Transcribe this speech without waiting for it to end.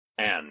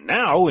And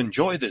now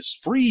enjoy this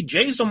free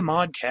Jason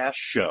Modcast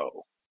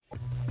show.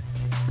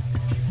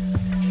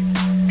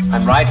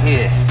 I'm right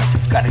here.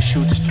 You've got to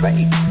shoot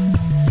straight.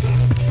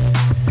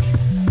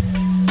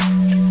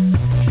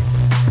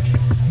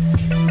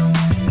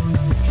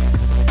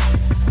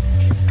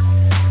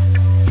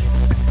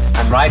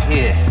 I'm right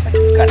here, but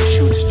you've got to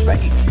shoot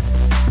straight.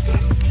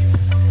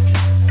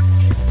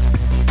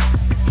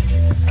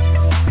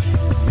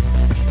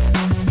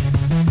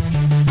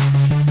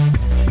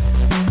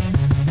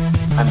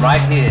 I'm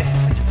right here,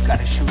 but you've got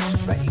to shoot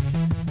straight.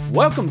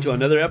 Welcome to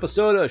another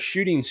episode of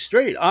Shooting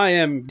Straight. I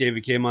am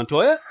David K.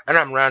 Montoya. And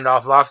I'm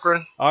Randolph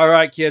Lofgren. All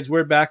right, kids,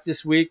 we're back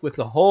this week with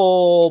a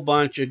whole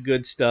bunch of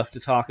good stuff to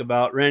talk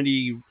about.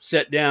 Randy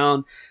sat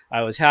down.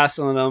 I was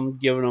hassling him,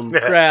 giving him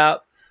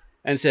crap,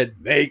 and said,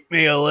 make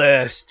me a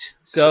list.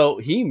 So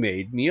he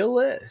made me a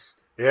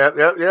list. Yep.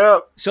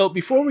 So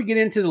before we get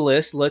into the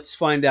list, let's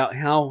find out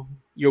how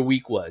your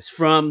week was.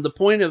 From the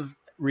point of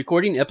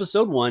recording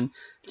episode 1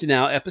 to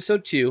now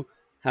episode 2,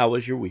 how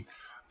was your week?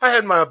 I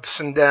had my ups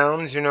and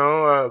downs,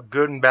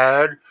 good and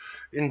bad,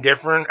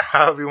 indifferent,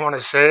 however you want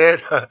to say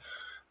it.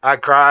 I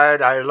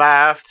cried, I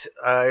laughed,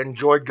 I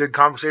enjoyed good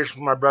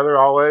conversation with my brother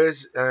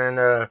always,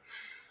 and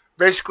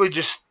basically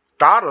just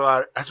thought a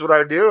lot. That's what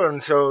I do,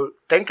 and so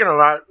thinking a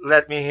lot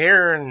let me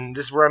here, and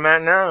this is where I'm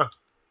at now.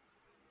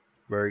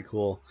 Very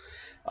cool.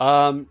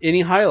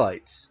 Any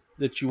highlights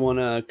that you want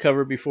to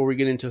cover before we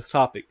get into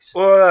topics?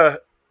 Well,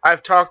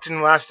 I've talked in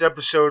the last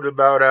episode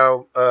about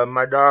how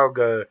my dog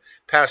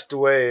passed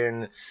away,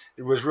 and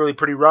it was really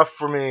pretty rough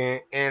for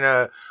me. And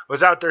I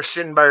was out there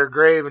sitting by her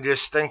grave and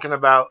just thinking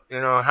about,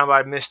 how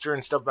I missed her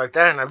and stuff like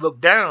that. And I looked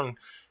down,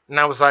 and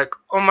I was like,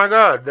 oh, my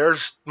God,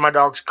 there's my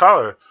dog's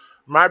collar.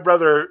 My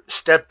brother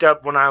stepped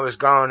up when I was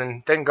gone,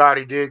 and thank God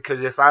he did,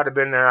 because if I'd have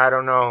been there, I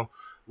don't know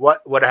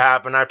what would have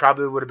happened. I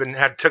probably would have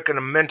had taken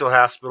a mental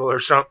hospital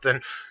or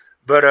something.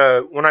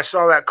 But when I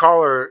saw that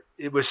collar,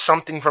 it was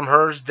something from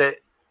hers that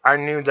I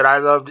knew that I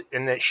loved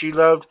and that she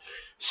loved.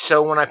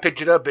 So when I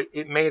picked it up,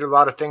 it made a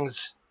lot of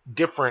things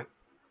different.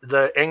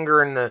 The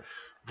anger and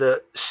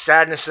the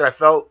sadness that I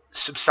felt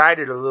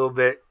subsided a little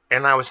bit,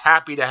 and I was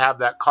happy to have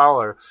that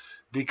collar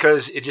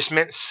because it just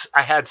meant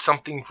I had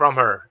something from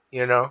her,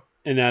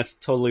 And that's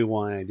totally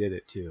why I did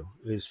it too,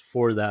 is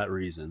for that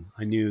reason.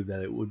 I knew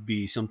that it would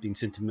be something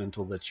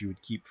sentimental that you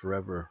would keep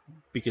forever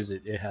because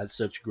it had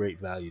such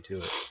great value to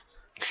it.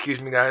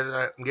 Excuse me, guys.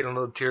 I'm getting a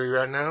little teary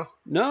right now.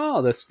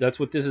 No, that's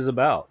what this is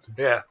about.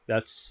 Yeah.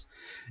 That's,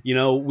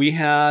 we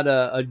had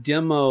a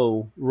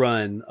demo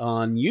run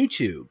on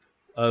YouTube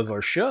of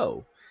our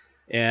show,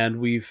 and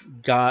we've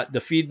got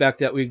the feedback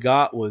that we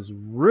got was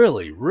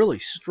really, really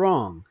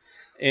strong,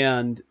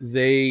 and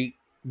they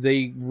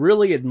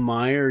really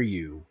admire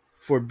you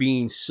for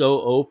being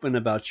so open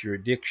about your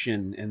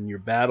addiction and your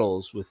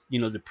battles with,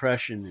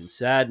 depression and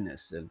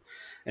sadness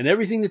and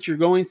everything that you're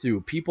going through.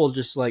 People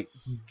just like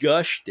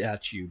gushed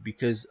at you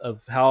because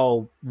of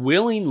how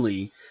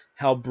willingly,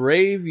 how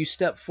brave you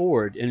step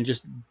forward and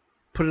just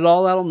put it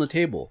all out on the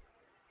table,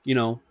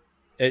 and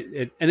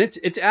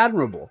it's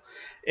admirable,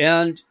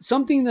 and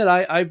something that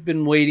I've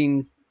been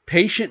waiting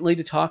patiently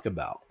to talk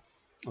about.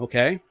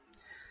 Okay.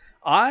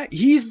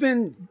 He's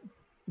been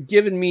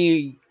giving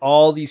me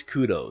all these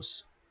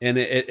kudos, and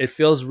it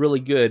feels really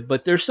good,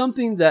 but there's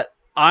something that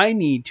I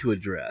need to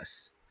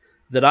address,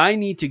 that I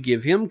need to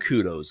give him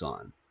kudos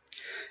on.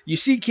 You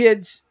see,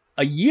 kids,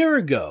 a year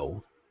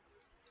ago,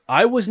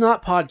 I was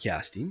not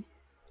podcasting.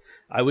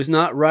 I was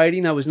not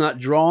writing. I was not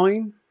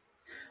drawing.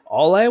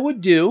 All I would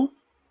do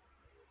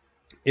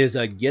is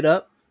I'd get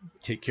up,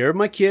 take care of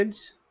my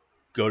kids,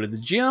 go to the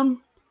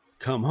gym,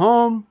 come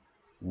home,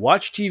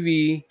 watch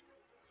TV,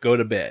 go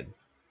to bed.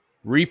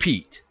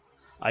 Repeat.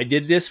 I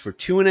did this for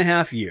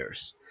 2.5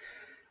 years.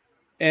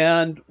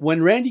 And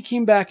when Randy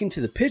came back into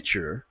the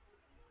picture,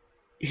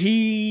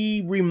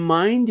 he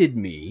reminded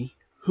me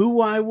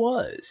who I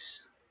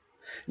was.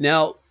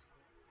 Now,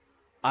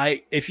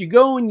 if you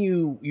go and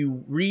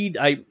you read,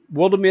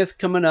 World of Myth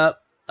coming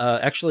up.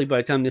 Actually, by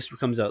the time this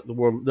comes out,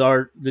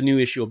 the new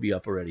issue will be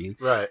up already.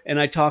 Right. And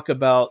I talk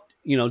about,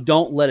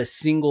 don't let a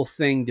single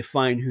thing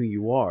define who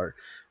you are.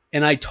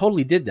 And I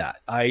totally did that.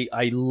 I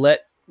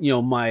let,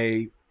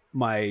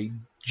 my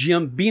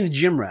gym, being a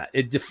gym rat,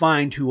 it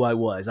defined who I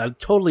was. I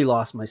totally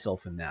lost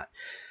myself in that.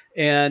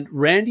 And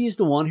Randy is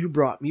the one who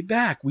brought me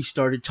back. We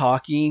started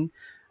talking.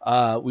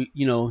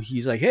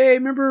 He's like, hey,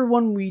 remember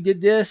when we did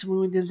this,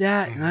 when we did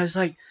that? And I was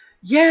like,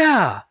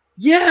 yeah,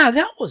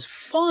 that was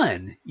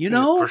fun,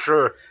 For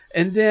sure.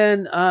 And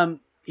then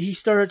he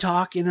started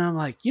talking, and I'm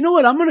like, you know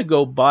what? I'm going to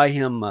go buy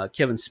him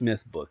Kevin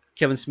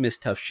Smith's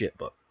Tough Shit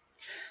book.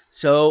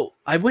 So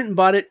I went and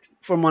bought it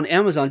from on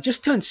Amazon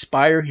just to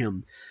inspire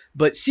him.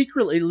 But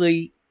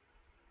secretly,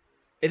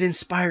 it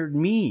inspired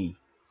me.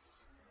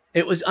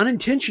 It was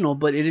unintentional,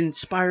 but it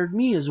inspired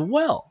me as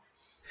well.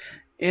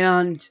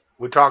 And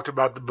We talked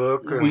about the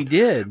book. And we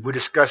did. We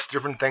discussed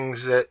different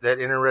things that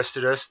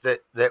interested us,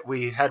 that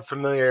we had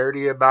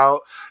familiarity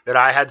about, that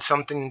I had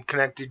something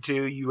connected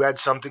to, you had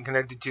something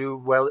connected to,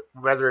 well,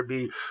 whether it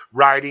be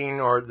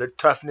writing or the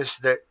toughness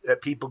that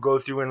people go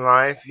through in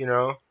life, you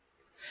know.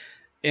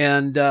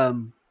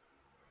 And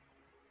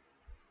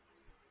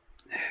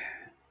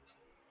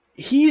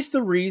he's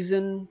the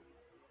reason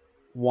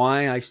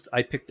why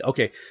I picked.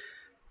 Okay.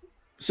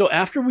 So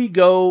after we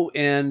go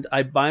and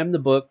I buy him the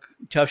book,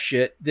 Tough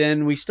Shit,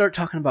 then we start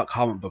talking about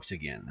comic books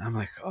again. I'm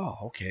like, oh,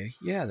 okay.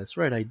 Yeah, that's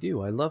right. I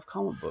do. I love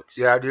comic books.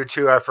 Yeah, I do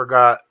too. I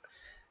forgot.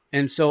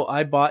 And so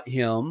I bought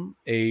him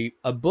a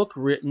book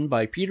written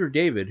by Peter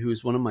David, who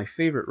is one of my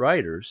favorite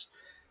writers,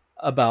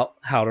 about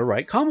how to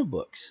write comic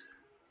books.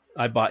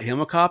 I bought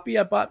him a copy.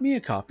 I bought me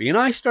a copy. And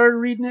I started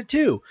reading it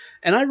too.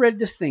 And I read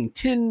this thing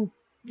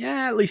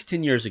at least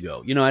 10 years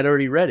ago. You know, I'd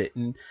already read it.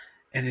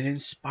 And it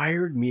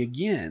inspired me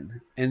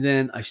again. And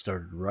then I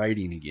started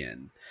writing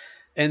again.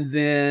 And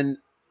then,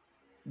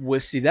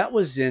 that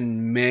was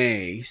in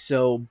May.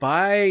 So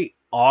by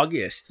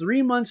August,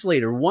 3 months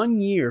later, 1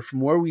 year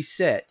from where we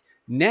sat,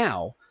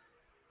 now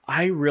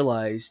I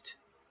realized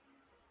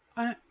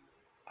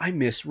I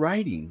miss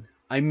writing.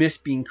 I miss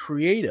being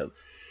creative.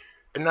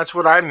 And that's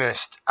what I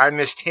missed. I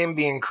missed him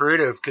being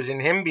creative, because in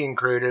him being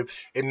creative,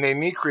 it made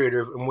me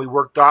creative, and we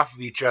worked off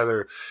of each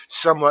other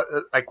somewhat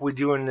like we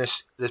do in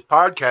this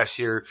podcast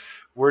here.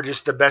 We're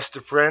just the best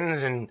of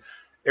friends, and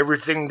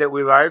everything that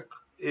we like,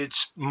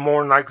 it's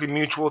more than likely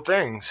mutual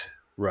things.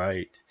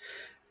 Right.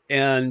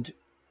 And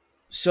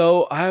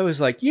so I was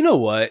like, you know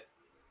what?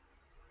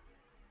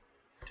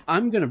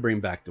 I'm going to bring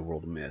back the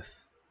World of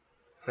Myth.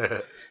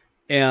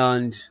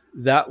 And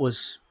that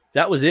was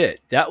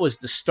it. That was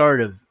the start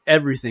of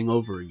everything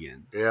over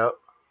again. Yep.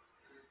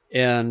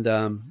 And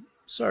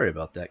sorry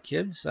about that,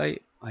 kids. I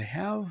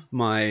have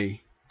my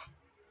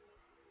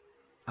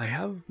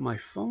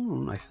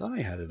phone. I thought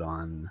I had it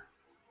on.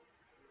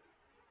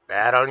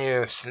 Bad on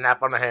you.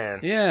 Snap on the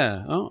hand.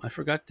 Yeah. Oh, I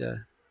forgot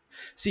to.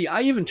 See,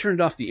 I even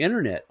turned off the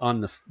internet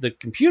on the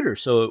computer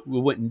so it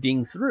wouldn't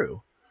ding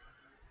through.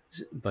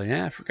 But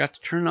yeah, I forgot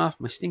to turn off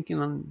my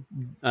stinking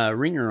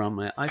ringer on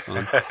my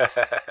iPhone.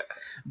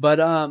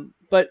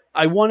 But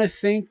I want to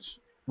thank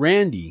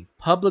Randy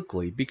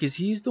publicly, because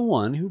he's the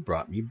one who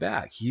brought me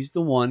back. He's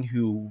the one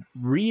who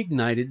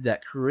reignited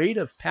that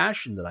creative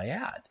passion that I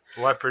had.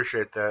 Well, I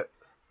appreciate that.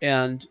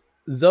 And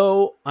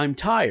though I'm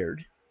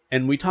tired,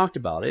 and we talked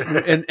about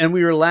it, and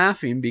we were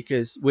laughing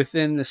because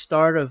within the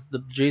start of the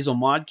Jazel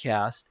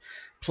Modcast,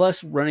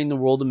 plus running the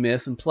World of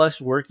Myth, and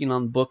plus working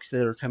on books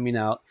that are coming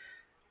out,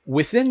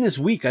 within this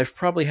week, I've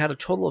probably had a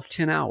total of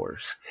 10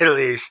 hours. At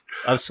least.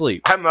 Of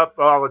sleep. I'm up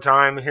all the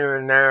time here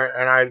and there,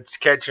 and I'd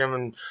catch him,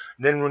 and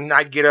then when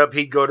I'd get up,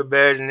 he'd go to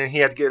bed, and then he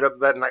had to get up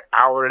like an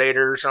hour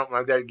later or something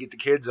like that to get the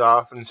kids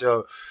off. And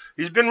so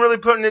he's been really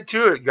putting it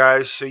to it,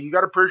 guys. So you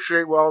got to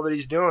appreciate all that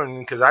he's doing,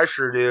 because I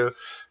sure do.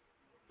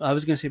 I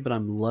was going to say, but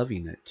I'm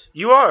loving it.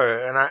 You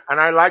are, and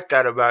I like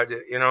that about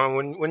it. You know,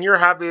 when you're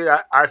happy,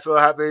 I feel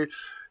happy.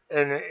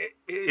 And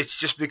it's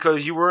just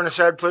because you were in a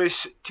sad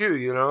place too,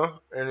 you know?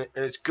 And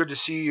it's good to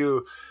see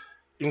you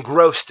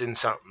engrossed in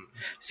something.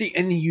 See,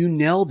 and you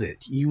nailed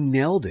it. You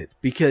nailed it,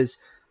 because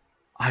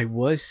I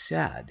was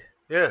sad.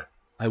 Yeah.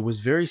 I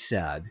was very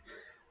sad.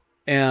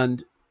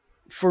 And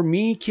for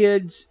me,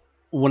 kids,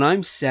 when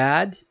I'm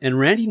sad, and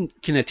Randy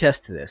can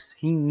attest to this,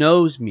 he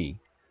knows me,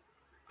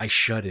 I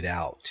shut it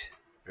out.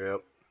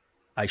 Yep.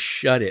 I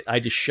shut it.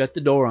 I just shut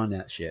the door on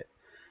that shit.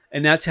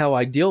 And that's how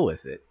I deal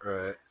with it.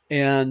 Right.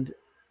 And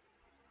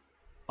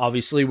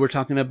obviously, we're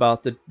talking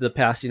about the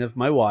passing of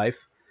my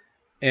wife,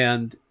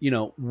 and, you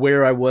know,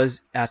 where I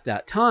was at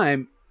that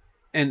time.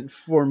 And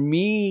for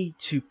me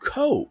to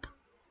cope,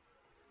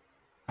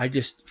 I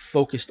just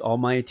focused all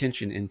my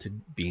attention into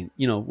being,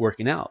 you know,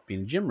 working out,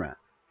 being a gym rat.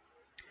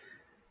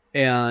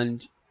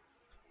 And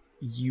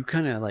you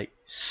kind of like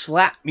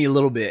slapped me a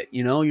little bit,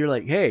 you know, you're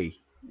like, hey,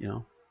 you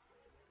know,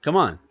 come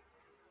on,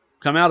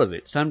 come out of it.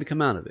 It's time to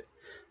come out of it.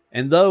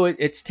 And though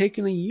it's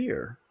taken a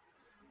year,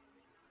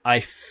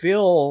 I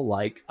feel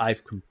like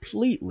I've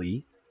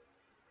completely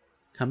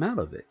come out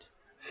of it.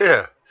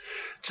 Yeah.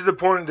 To the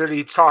point that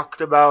he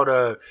talked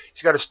about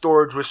he's got a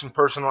storage with some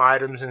personal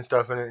items and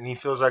stuff in it, and he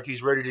feels like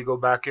he's ready to go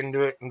back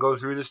into it and go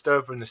through the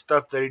stuff, and the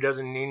stuff that he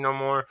doesn't need no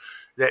more,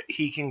 that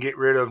he can get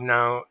rid of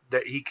now,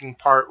 that he can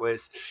part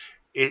with.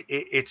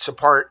 It's a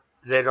part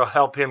that'll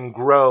help him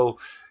grow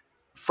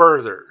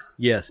further.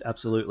 Yes,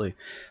 absolutely.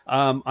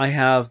 I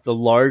have the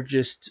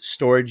largest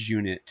storage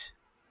unit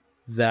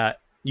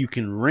that you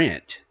can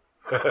rent.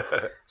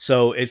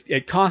 So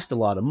it costs a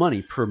lot of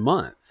money per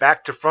month.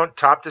 Back to front,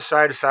 top to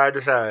side to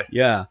side.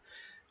 Yeah.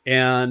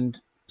 And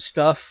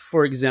stuff,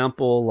 for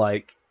example,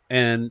 like,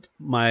 and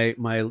my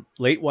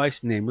late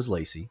wife's name was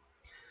Lacey.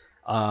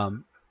 I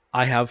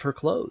have her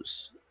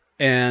clothes.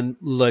 And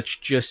let's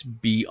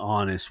just be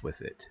honest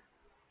with it.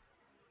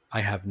 I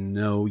have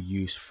no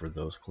use for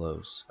those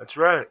clothes. That's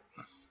right.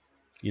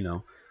 You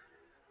know,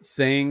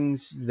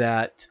 things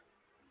that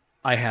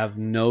I have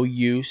no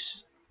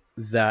use,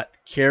 that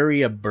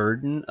carry a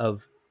burden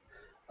of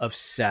of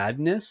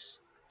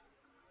sadness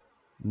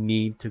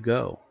need to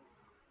go.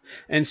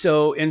 And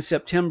so in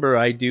September,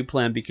 I do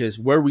plan, because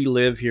where we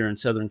live here in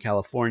Southern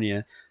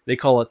California, they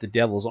call it the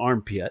devil's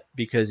armpit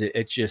because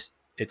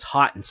it's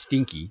hot and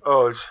stinky.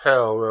 Oh, it's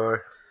hell, really.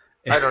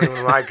 I don't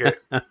even like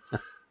it. I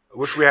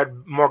wish we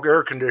had more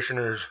air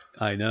conditioners.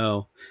 I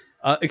know.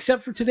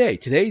 Except for today.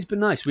 Today's been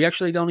nice. We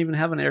actually don't even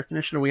have an air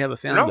conditioner. We have a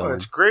fan going.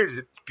 It's great.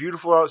 It's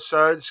beautiful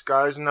outside.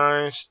 Sky's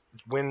nice.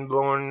 Wind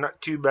blowing,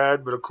 not too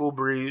bad, but a cool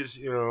breeze,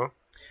 you know.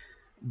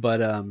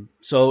 But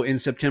so in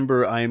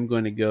September, I am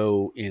going to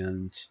go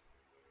and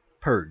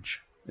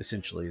purge,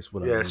 essentially, is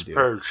what I'm going to do. Yes,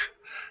 purge.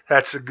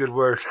 That's a good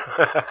word.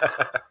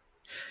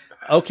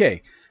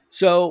 Okay,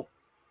 so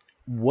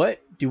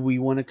what do we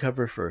want to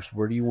cover first?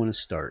 Where do you want to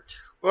start?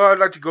 Well, I'd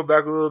like to go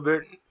back a little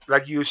bit,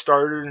 like you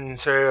started, and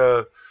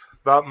say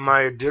about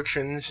my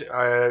addictions.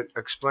 I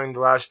explained the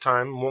last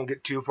time. Won't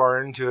get too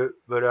far into it,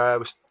 but I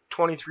was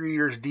 23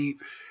 years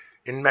deep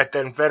in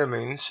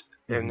methamphetamines,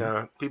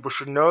 and people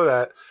should know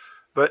that.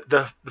 But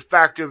the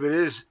fact of it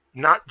is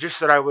not just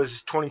that I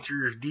was 23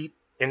 years deep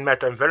in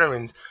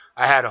methamphetamines.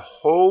 I had a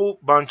whole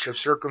bunch of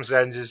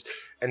circumstances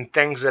and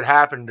things that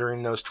happened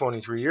during those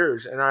 23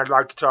 years, and I'd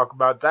like to talk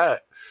about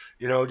that.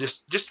 You know,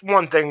 just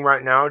one thing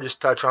right now,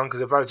 just touch on, because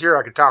if I was here,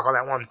 I could talk on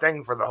that one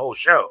thing for the whole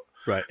show.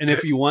 Right, and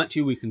if you want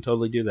to, we can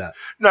totally do that.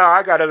 No,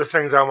 I got other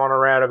things I want to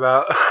rant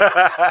about.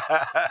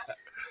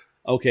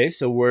 Okay,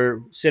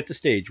 so set the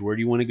stage. Where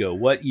do you want to go?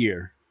 What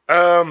year?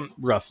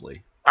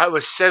 Roughly. I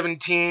was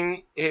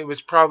 17. It was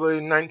probably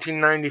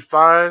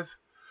 1995,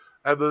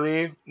 I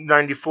believe,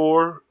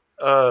 94.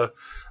 I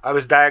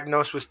was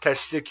diagnosed with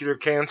testicular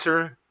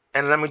cancer,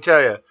 and let me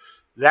tell you,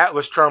 that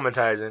was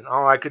traumatizing.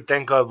 All I could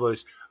think of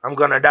was, I'm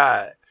gonna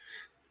die.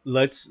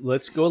 Let's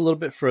go a little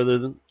bit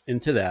further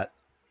into that.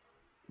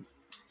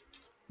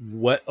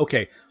 What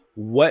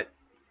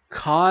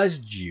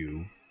caused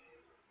you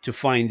to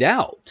find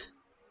out?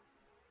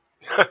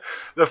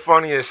 The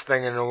funniest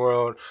thing in the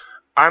world.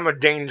 I'm a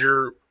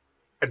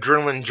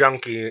adrenaline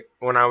junkie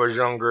when I was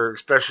younger,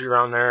 especially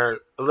around there.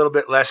 A little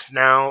bit less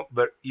now,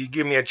 but you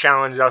give me a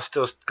challenge, I'll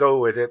still go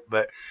with it.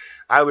 But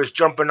I was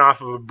jumping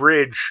off of a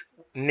bridge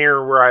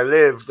near where I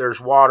live. There's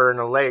water in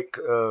a lake.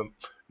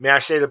 May I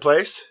say the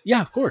place?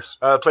 Yeah, of course.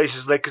 The place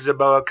is Lake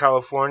Isabella,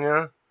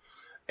 California.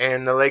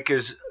 And the lake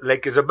is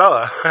Lake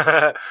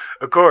Isabella,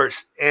 of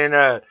course.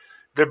 And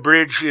the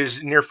bridge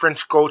is near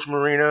French Gulch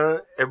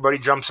Marina. Everybody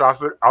jumps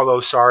off it.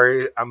 Although,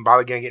 sorry, I'm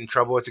probably going to get in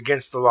trouble. It's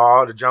against the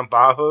law to jump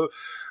off of.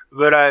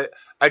 But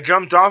I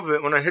jumped off of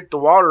it. When I hit the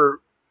water,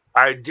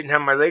 I didn't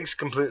have my legs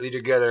completely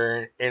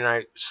together. And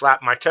I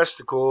slapped my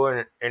testicle,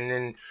 and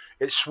then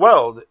it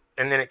swelled.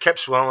 And then it kept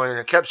swelling, and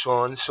it kept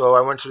swelling. So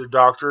I went to the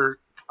doctor.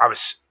 I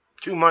was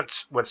 2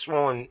 months with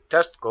swollen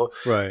testicle.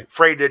 Right.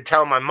 Afraid to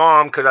tell my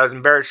mom because I was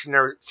embarrassed. She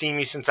never seen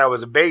me since I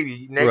was a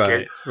baby,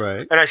 naked.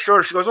 Right. And I showed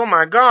her. She goes, "Oh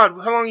my God,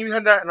 how long have you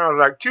had that?" And I was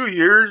like, 2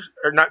 years,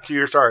 or not 2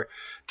 years, sorry,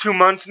 2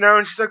 months now.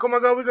 And she's like, "Oh my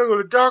God, we gotta go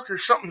to the doctor.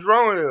 Something's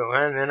wrong with you."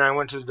 And then I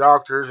went to the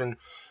doctors, and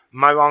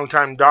my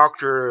longtime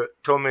doctor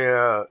told me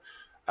I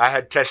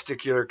had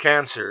testicular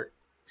cancer.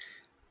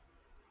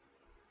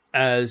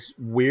 As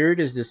weird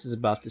as this is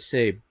about to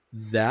say,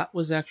 that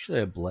was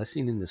actually a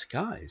blessing in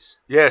disguise.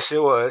 Yes,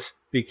 it was.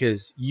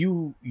 Because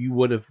you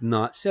would have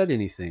not said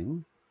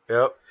anything.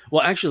 Yep.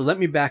 Well, actually, let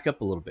me back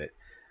up a little bit.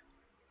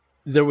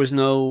 There was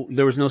no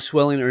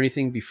swelling or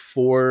anything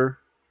before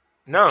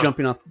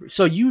jumping off.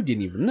 So you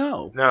didn't even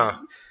know. No.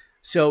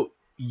 So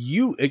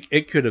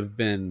it could have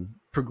been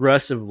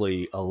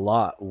progressively a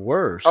lot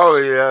worse. Oh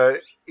yeah,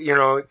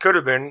 it could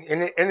have been,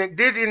 and it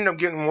did end up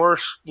getting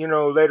worse,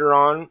 later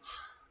on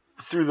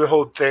through the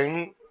whole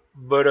thing.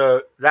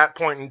 But that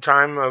point in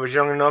time, I was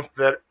young enough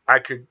that I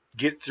could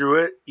get through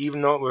it,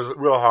 even though it was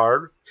real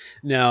hard.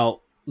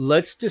 Now,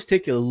 let's just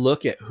take a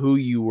look at who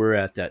you were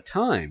at that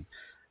time.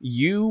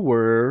 You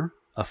were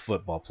a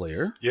football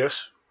player.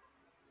 Yes.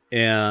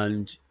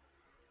 And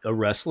a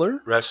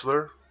wrestler.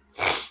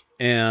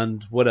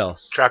 And what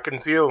else? Track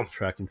and field.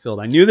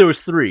 I knew there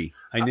was three.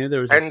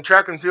 And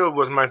track and field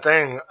was my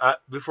thing.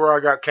 Before I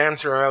got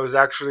cancer, I was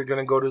actually going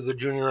to go to the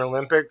Junior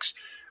Olympics.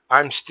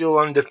 I'm still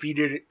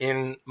undefeated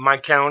in my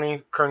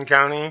county, Kern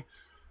County,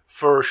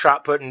 for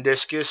shot put and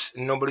discus.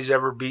 And nobody's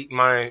ever beat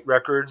my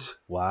records.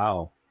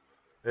 Wow.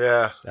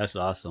 Yeah. That's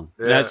awesome.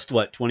 Yeah. That's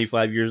what,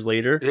 25 years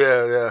later?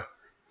 Yeah.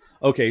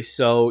 Okay,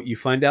 so you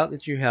find out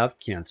that you have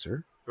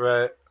cancer.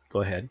 Right.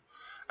 Go ahead.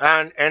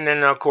 And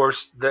then, of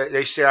course,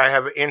 they say I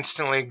have to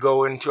instantly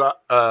go into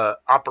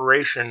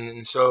operation.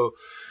 And so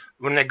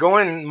when they go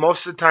in,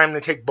 most of the time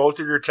they take both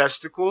of your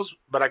testicles,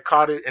 but I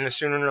caught it in a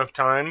soon enough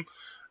time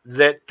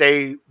that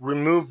they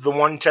removed the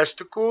one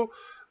testicle,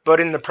 but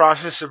in the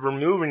process of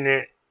removing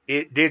it,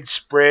 it did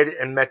spread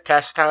and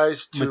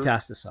metastasize to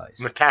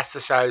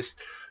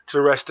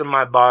the rest of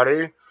my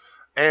body.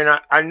 And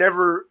I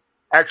never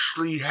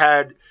actually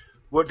had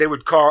what they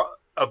would call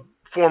a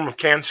form of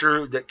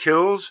cancer that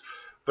kills,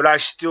 but I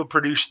still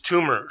produced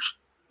tumors,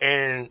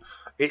 and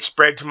it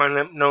spread to my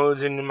lymph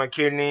nodes, into my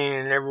kidney,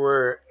 and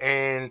everywhere.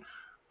 And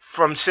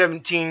from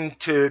 17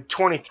 to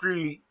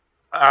 23,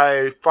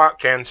 I fought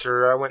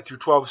cancer. I went through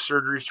 12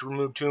 surgeries to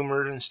remove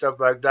tumors and stuff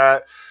like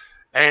that.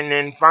 And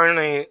then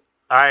finally,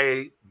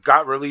 I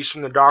got released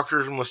from the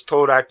doctors and was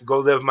told I could go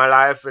live my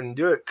life and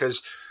do it.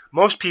 Because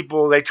most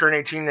people, they turn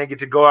 18, they get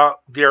to go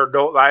out their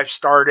adult life,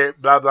 start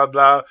it, blah, blah,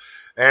 blah.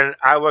 And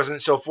I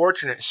wasn't so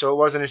fortunate. So it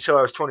wasn't until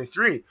I was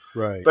 23.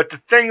 Right. But the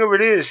thing of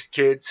it is,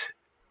 kids,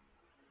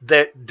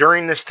 that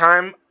during this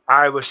time,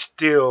 I was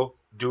still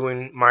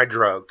doing my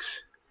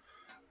drugs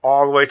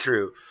all the way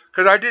through.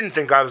 Because I didn't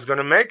think I was going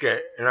to make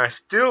it. And I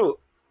still,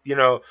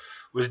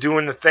 was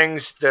doing the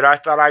things that I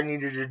thought I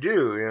needed to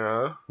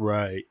do,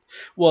 Right.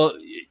 Well,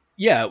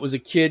 yeah, it was a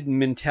kid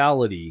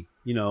mentality,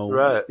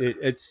 Right.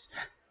 It's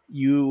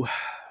you.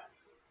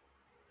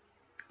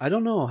 I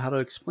don't know how to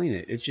explain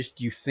it. It's just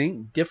you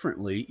think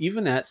differently,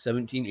 even at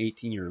 17,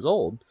 18 years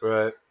old.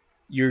 Right.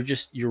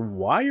 You're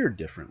wired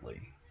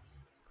differently,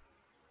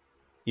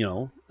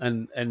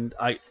 and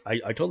I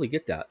totally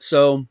get that.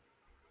 So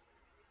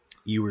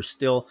you were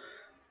still,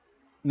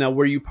 now,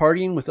 were you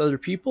partying with other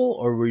people,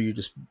 or were you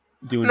just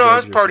doing No, I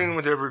was drugs partying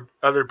with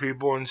other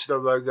people and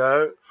stuff like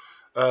that.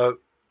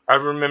 I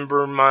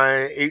remember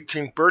my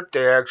 18th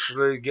birthday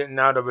actually getting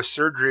out of a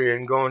surgery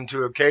and going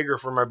to a kegger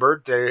for my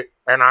birthday,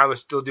 and I was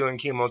still doing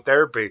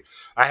chemotherapy.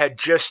 I had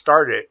just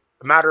started.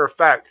 A matter of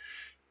fact,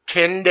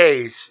 10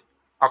 days,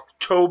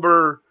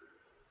 October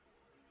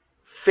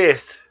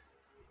 5th,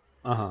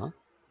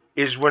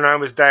 is when I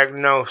was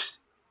diagnosed.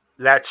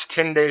 That's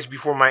 10 days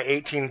before my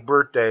 18th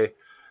birthday,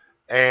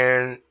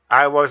 and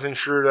I wasn't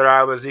sure that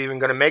I was even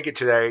going to make it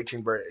to that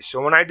 18th birthday.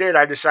 So when I did,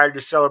 I decided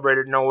to celebrate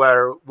it no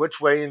matter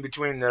which way in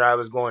between that I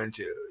was going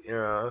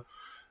to,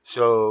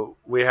 So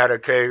we had a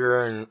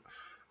kegger and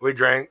we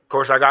drank. Of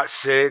course, I got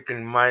sick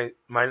and my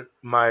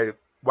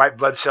white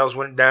blood cells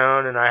went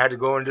down and I had to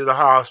go into the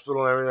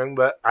hospital and everything,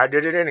 but I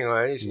did it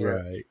anyways.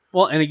 Right.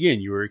 Well, and again,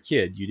 you were a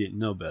kid. You didn't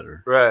know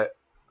better. Right.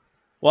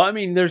 Well, I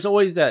mean, there's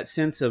always that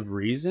sense of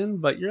reason,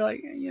 but you're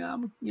like, yeah,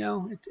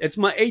 it's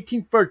my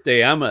 18th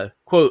birthday. I'm a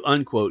quote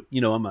unquote,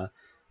 I'm an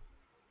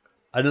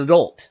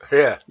adult.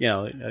 Yeah.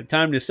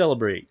 Time to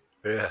celebrate.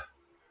 Yeah.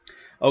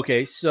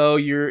 Okay, so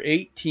you're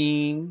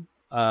 18.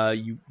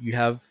 You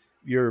have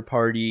your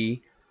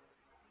party.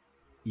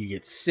 You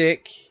get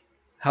sick.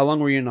 How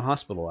long were you in the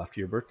hospital after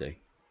your birthday?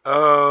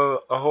 A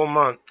whole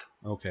month.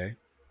 Okay.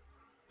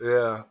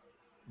 Yeah,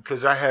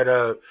 because I had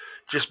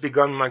just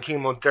begun my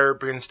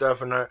chemotherapy and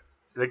stuff, and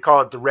they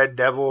call it the Red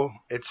Devil.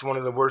 It's one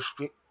of the worst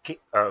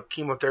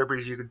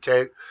chemotherapies you could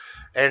take.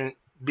 And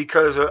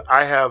because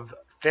I have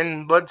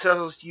thin blood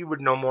cells, you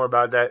would know more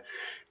about that.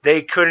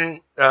 They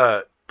couldn't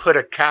put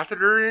a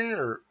catheter in,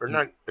 or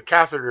not a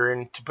catheter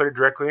in to put it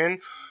directly in.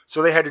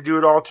 So they had to do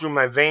it all through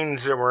my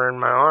veins that were in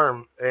my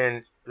arm.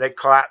 And they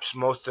collapsed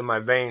most of my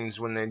veins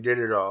when they did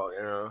it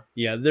all,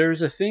 Yeah,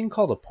 there's a thing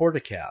called a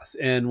portacath.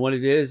 And what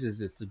it is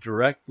it's a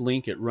direct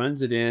link. It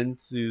runs it in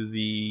through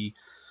the...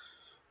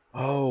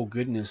 Oh,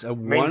 goodness.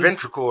 Main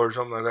ventricle or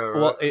something like that, right?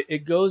 Well,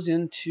 it goes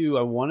into,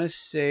 I want to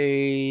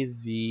say,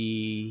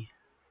 the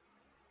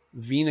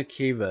vena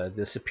cava,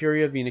 the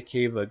superior vena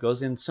cava. It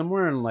goes in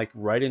somewhere in, like,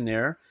 right in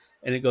there,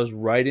 and it goes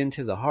right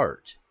into the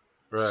heart.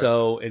 Right.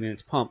 So, and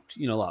it's pumped,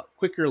 a lot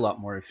quicker, a lot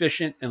more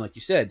efficient. And like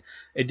you said,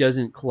 it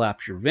doesn't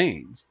collapse your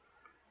veins.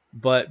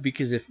 But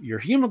because if your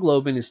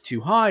hemoglobin is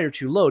too high or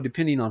too low,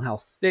 depending on how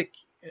thick,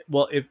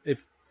 well,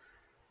 if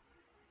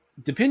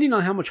depending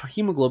on how much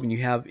hemoglobin you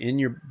have in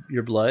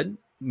your blood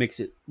makes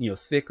it,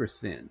 thick or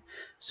thin.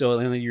 So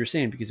like you're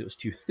saying, because it was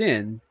too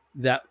thin,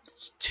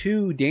 that's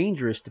too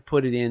dangerous to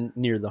put it in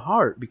near the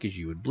heart because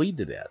you would bleed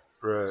to death.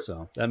 Right.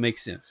 So that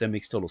makes sense. That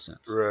makes total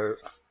sense. Right.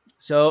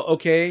 So,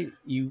 okay,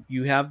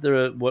 you have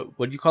the, what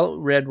do you call it?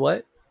 Red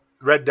what?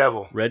 Red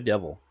Devil. Red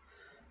Devil,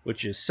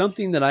 which is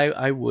something that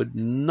I would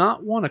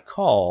not want to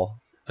call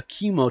a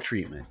chemo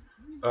treatment.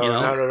 Oh,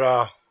 not at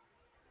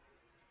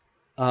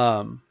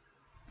all.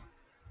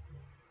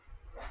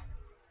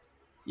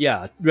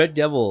 Yeah, Red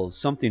Devil is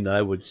something that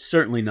I would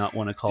certainly not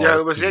want to call. Yeah,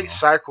 it was 8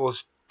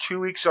 cycles, 2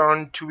 weeks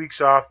on, 2 weeks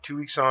off, 2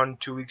 weeks on,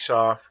 2 weeks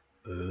off.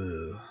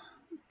 Ugh.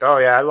 Oh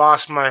yeah, I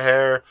lost my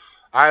hair.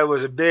 I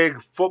was a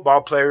big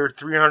football player,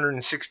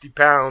 360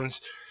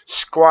 pounds,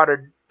 squatted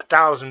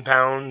 1,000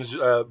 pounds,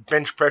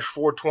 bench press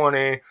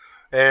 420,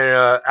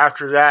 and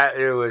after that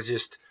it was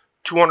just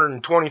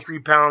 223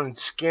 pound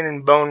skin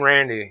and bone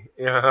Randy.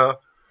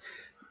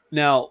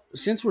 Now,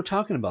 since we're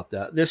talking about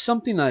that, there's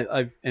something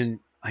I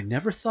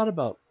never thought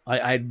about.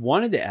 I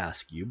wanted to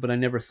ask you, but I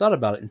never thought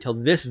about it until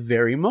this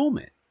very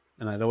moment,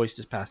 and I'd always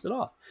just passed it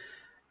off.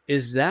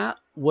 Is that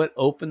what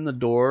opened the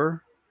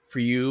door for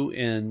you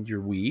and your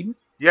weed?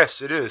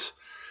 Yes, it is.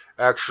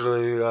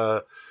 Actually,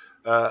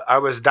 I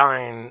was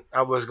dying.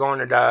 I was going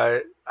to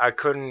die. I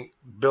couldn't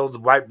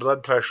build white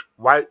blood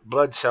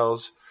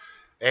cells,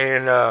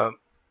 and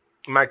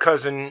my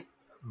cousin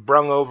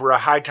brung over a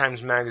High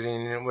Times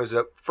magazine, and it was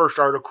the first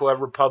article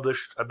ever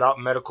published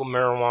about medical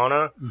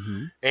marijuana.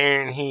 Mm-hmm.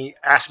 And he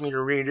asked me to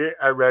read it.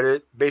 I read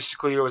it.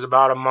 Basically, it was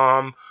about a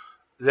mom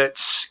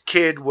that's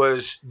kid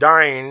was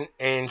dying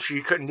and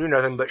she couldn't do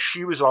nothing, but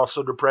she was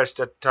also depressed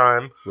at the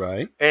time.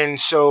 Right. And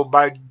so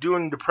by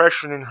doing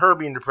depression and her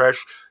being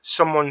depressed,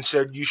 someone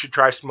said you should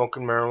try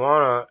smoking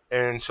marijuana.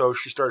 And so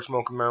she started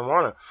smoking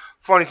marijuana.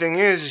 Funny thing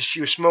is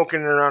she was smoking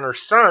it around her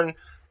son,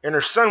 and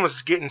her son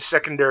was getting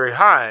secondary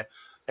high.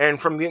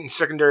 And from getting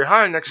secondary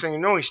high, next thing you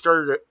know, he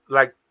started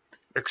like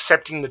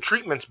accepting the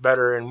treatments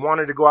better and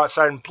wanted to go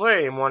outside and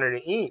play and wanted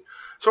to eat.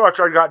 So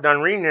after I got done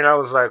reading it, I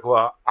was like,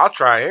 well, I'll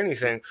try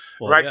anything.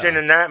 Well, Then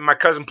and that, my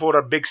cousin pulled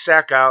a big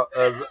sack out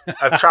of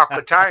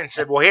chocolate tie and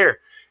said, well, here,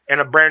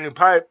 and a brand new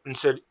pipe, and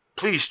said,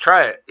 please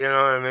try it. You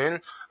know what I mean?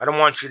 I don't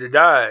want you to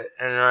die.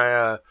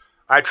 And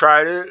I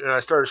tried it, and I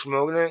started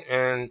smoking it,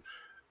 and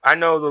I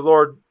know the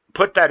Lord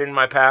put that in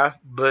my path,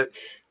 but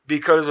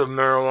because of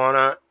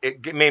marijuana,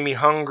 it made me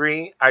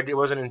hungry. I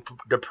wasn't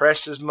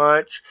depressed as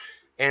much.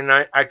 And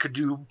I could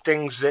do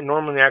things that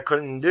normally I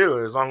couldn't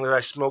do. As long as I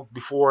smoked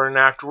before and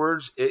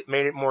afterwards, it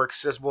made it more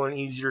accessible and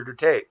easier to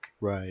take.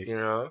 Right. You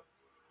know?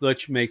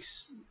 Which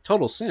makes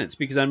total sense,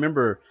 because I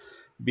remember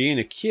being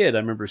a kid, I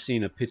remember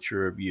seeing a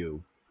picture of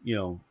you, it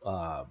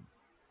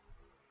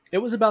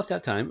was about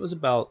that time. It was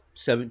about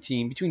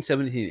between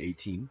 17 and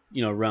 18,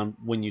 around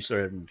when you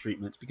started having the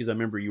treatments, because I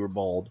remember you were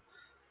bald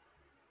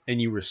and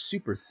you were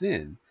super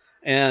thin.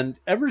 And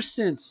ever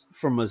since,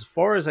 from as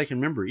far as I can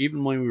remember,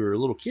 even when we were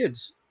little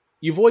kids,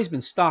 you've always been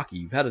stocky.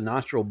 You've had a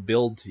natural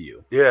build to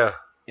you. Yeah.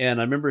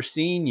 And I remember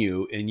seeing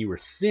you, and you were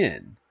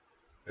thin.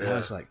 And I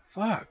was like,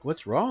 fuck,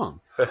 what's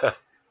wrong?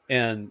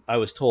 And I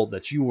was told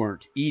that you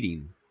weren't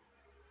eating.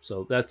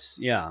 So that's,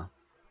 yeah.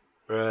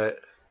 Right.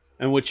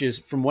 And which is,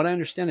 from what I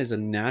understand, is a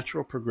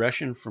natural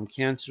progression from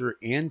cancer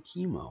and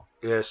chemo.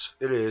 Yes,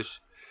 it is.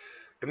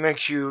 It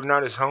makes you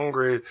not as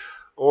hungry.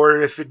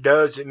 Or if it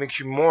does, it makes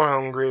you more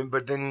hungry,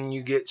 but then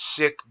you get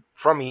sick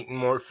from eating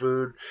more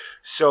food.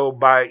 So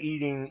by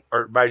eating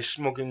or by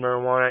smoking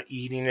marijuana,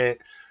 eating it,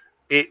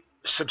 it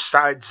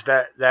subsides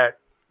that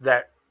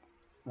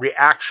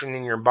reaction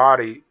in your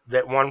body,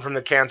 that one from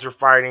the cancer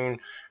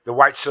fighting, the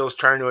white cells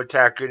trying to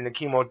attack it, and the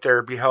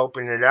chemotherapy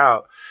helping it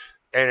out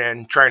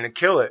and trying to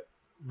kill it.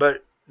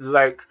 But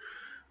like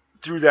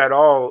through that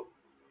all,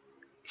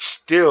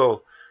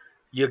 still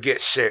you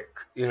get sick,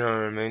 you know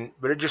what I mean?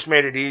 But it just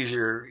made it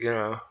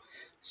easier,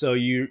 So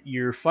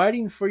you're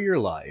fighting for your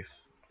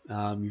life.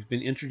 You've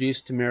been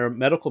introduced to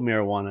medical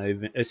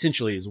marijuana,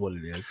 essentially, is what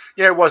it is.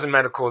 Yeah, it wasn't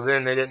medical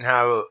then. They didn't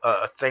have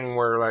a thing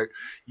where like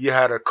you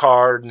had a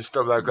card and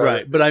stuff like that.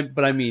 Right,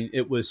 but I mean,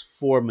 it was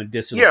for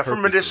medicinal. Yeah, purposes.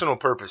 for medicinal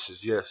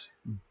purposes. Yes.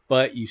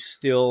 But you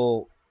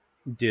still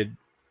did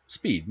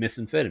speed,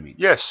 methamphetamine.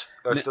 Yes,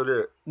 I still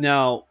did.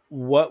 Now,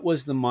 what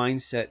was the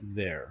mindset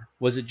there?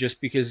 Was it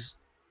just because?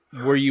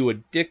 Were you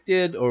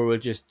addicted, or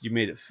was just you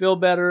made it feel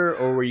better,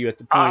 or were you at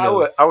the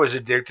point I was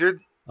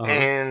addicted, Uh-huh.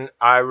 and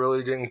I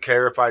really didn't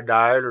care if I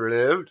died or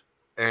lived,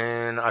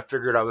 and I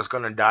figured I was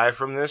going to die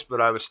from this, but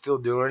I was still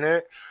doing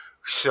it.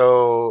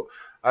 So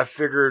I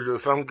figured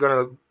if I'm going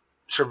to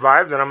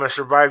survive, then I'm going to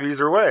survive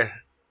either way.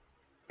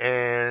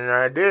 And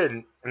I did.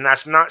 And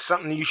that's not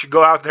something you should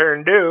go out there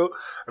and do.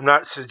 I'm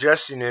not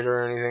suggesting it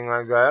or anything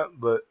like that,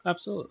 but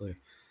Absolutely.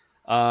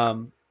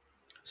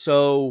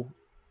 So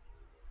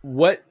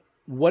what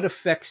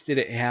effects did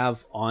it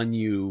have on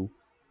you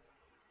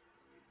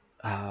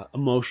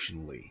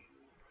emotionally?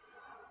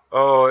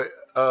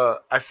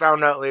 I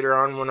found out later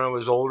on when I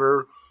was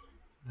older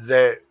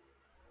that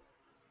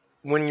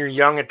when you're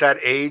young at that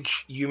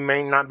age, you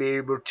may not be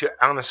able to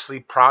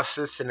honestly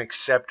process and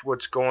accept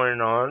what's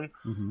going on.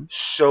 Mm-hmm.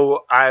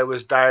 So I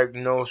was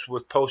diagnosed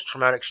with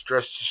post-traumatic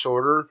stress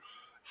disorder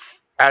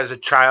as a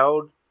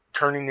child,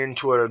 turning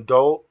into an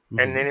adult. Mm-hmm.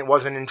 And then it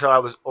wasn't until I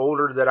was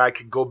older that I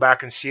could go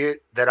back and see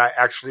it that I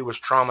actually was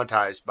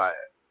traumatized by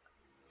it.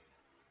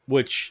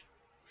 Which,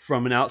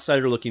 from an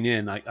outsider looking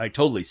in, I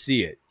totally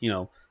see it.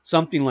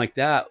 Something like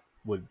that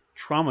would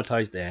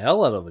traumatize the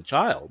hell out of a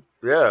child.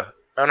 Yeah.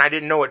 And I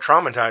didn't know what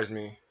traumatized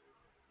me.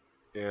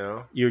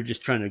 You're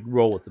just trying to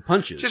roll with the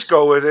punches. Just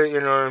go with it, you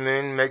know what I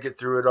mean? Make it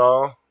through it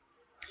all.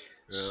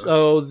 Yeah.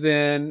 So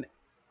then,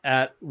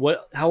 how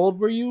old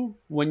were you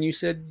when you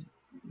said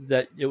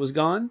that it was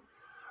gone?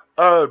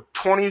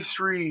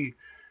 23.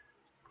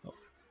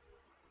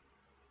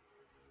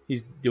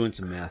 He's doing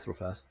some math real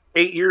fast.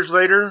 8 years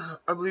later,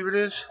 I believe it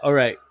is. All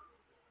right.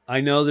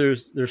 I know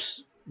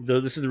there's though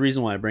this is the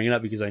reason why I bring it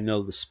up, because I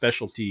know the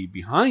specialty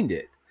behind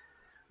it.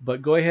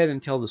 But go ahead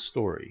and tell the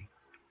story.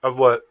 Of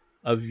what?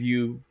 Of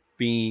you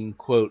being,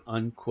 quote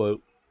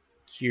unquote,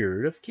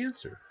 cured of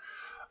cancer.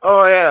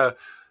 Oh, yeah.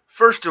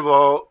 First of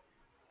all,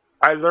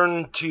 I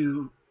learned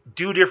to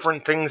do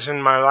different things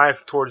in my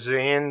life towards the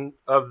end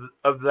of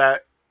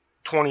that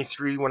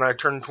 23, when I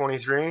turned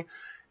 23.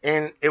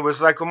 And it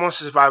was like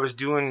almost as if I was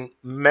doing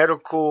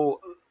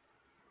medical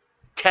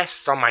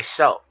tests on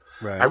myself.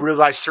 Right. I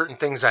realized certain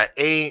things I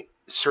ate,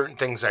 certain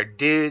things I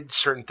did,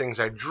 certain things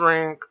I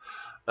drank.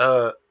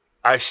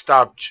 I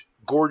stopped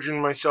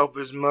gorging myself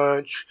as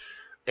much,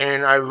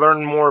 and I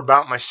learned more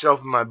about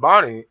myself and my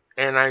body,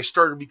 and I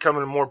started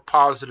becoming a more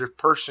positive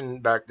person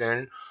back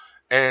then.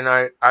 and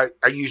I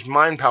used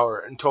mind power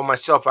and told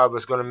myself I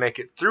was going to make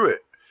it through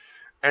it.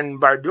 And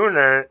by doing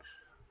that,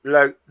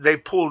 like, they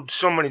pulled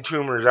so many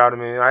tumors out of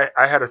me. I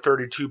had a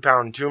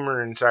 32-pound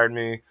tumor inside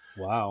me.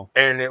 Wow.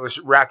 And it was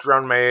wrapped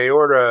around my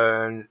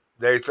aorta, and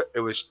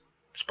it was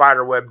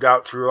spider webbed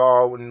out through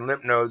all in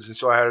lymph nodes, and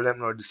so I had a lymph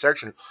node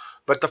dissection.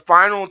 But the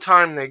final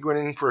time they went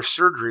in for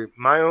surgery,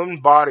 my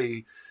own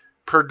body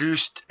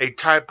produced a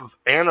type of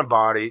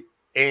antibody,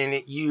 and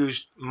it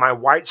used my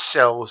white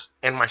cells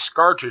and my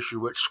scar tissue,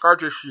 which scar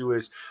tissue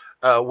is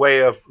a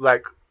way of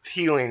like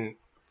healing,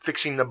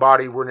 fixing the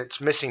body when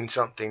it's missing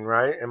something,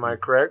 right? Am I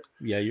correct?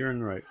 Yeah, you're in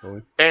the right,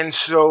 Bowie. And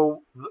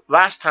so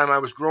last time I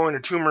was growing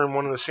a tumor in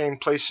one of the same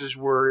places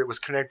where it was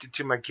connected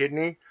to my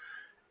kidney,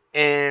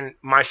 and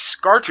my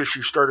scar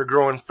tissue started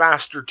growing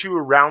faster too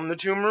around the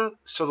tumor.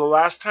 So the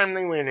last time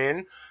they went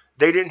in,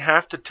 they didn't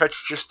have to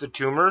touch just the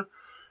tumor,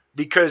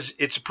 because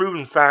it's a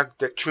proven fact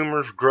that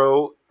tumors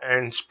grow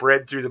and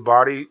spread through the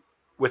body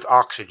with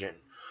oxygen.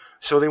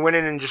 So they went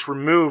in and just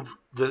removed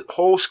the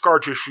whole scar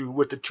tissue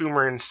with the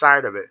tumor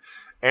inside of it.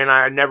 And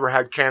I never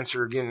had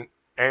cancer again.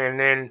 And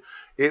then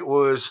it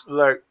was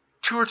like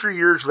 2 or 3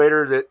 years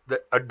later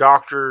that a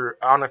doctor,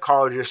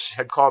 oncologist,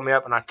 had called me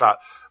up, and I thought,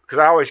 because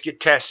I always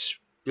get tests,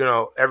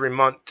 every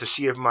month to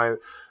see if my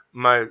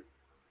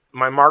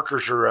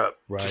markers are up,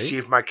 right, to see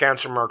if my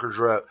cancer markers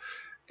are up.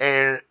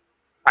 And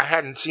I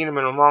hadn't seen them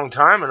in a long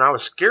time, and I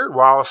was scared.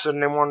 While all of a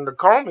sudden they wanted to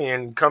call me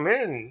and come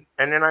in.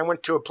 And then I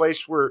went to a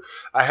place where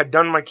I had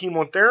done my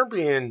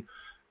chemotherapy, and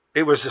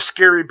it was a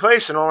scary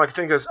place, and all I could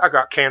think is, I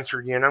got cancer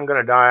again. I'm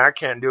going to die. I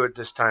can't do it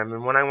this time.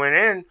 And when I went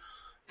in,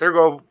 they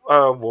go,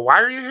 well,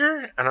 why are you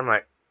here? And I'm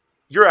like,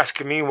 you're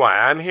asking me why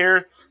I'm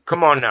here?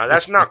 Come on now.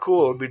 That's not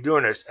cool to be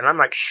doing this. And I'm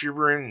like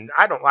shivering.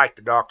 I don't like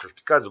the doctors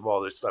because of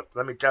all this stuff.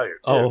 Let me tell you.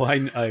 Oh,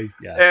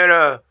 yeah.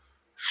 And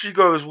she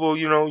goes, well,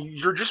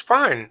 you're just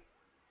fine.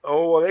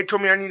 Oh, well, they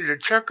told me I needed a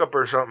checkup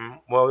or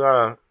something.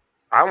 Well,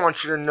 I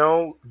want you to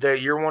know that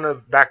you're one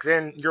of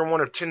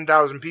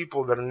 10,000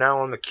 people that are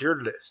now on the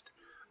cured list.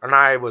 And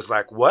I was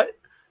like, what?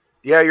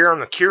 Yeah, you're on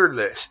the cured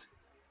list.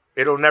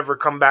 It'll never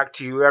come back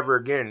to you ever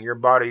again. Your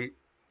body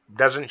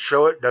doesn't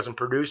show it, doesn't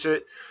produce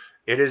it.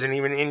 It isn't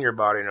even in your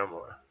body no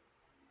more.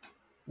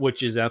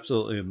 Which is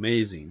absolutely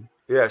amazing.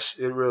 Yes,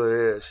 it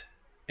really is.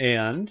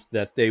 And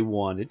that they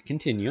wanted,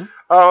 continue.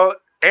 Oh,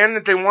 and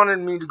that they wanted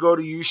me to go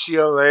to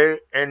UCLA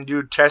and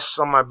do tests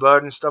on my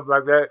blood and stuff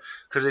like that,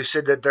 because they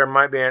said that there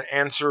might be an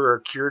answer or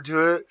a cure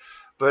to it.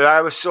 But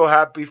I was so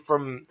happy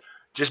from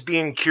just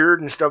being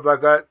cured and stuff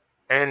like that.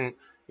 And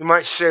you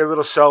might say a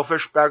little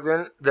selfish back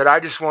then, that I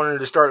just wanted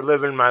to start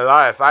living my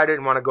life. I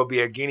didn't want to go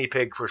be a guinea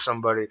pig for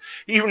somebody.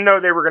 Even though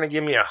they were going to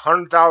give me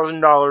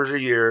 $100,000 a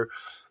year,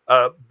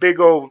 a big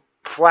old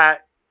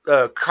flat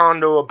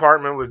condo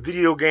apartment with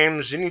video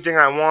games, anything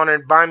I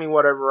wanted, buy me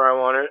whatever I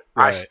wanted.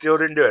 Right. I still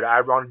didn't do it.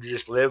 I wanted to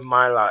just live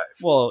my life.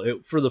 Well,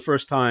 for the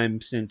first time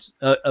since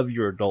of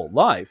your adult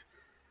life,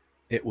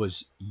 it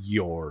was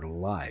your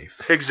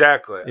life.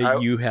 Exactly.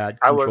 You had control.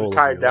 I wasn't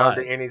tied down life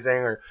to anything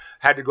or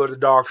had to go to the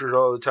doctors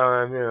all the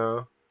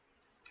time,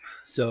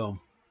 So,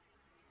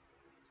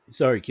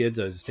 sorry, kids.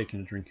 I was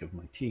taking a drink of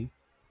my tea.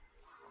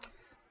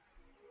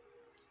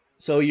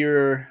 So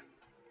you're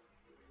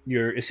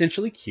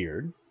essentially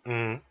cured.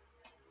 Mm-hmm.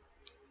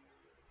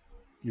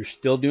 You're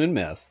still doing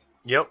meth.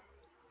 Yep.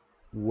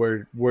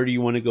 Where do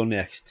you want to go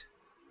next?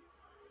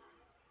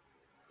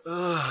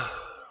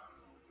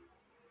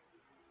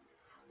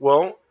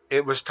 Well,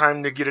 it was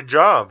time to get a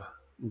job.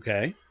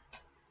 Okay.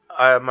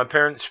 My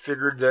parents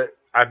figured that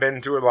I've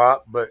been through a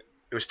lot, but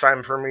it was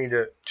time for me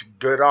to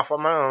get off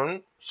on my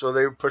own. So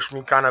they pushed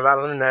me kind of out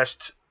of the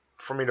nest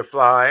for me to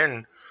fly.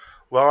 And,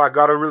 well, I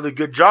got a really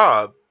good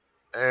job.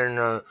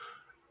 And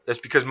that's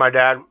because my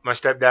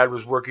stepdad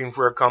was working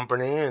for a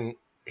company, and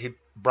he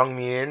brung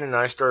me in, and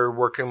I started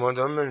working with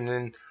him. And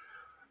then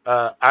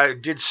I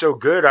did so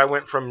good. I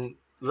went from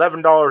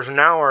 $11 an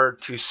hour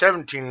to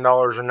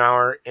 $17 an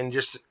hour in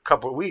just a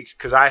couple of weeks,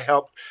 because I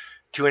helped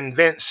to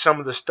invent some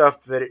of the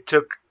stuff that it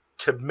took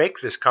to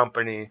make this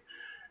company.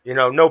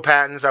 No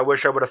patents. I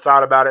wish I would have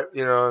thought about it,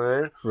 what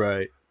I mean?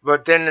 Right.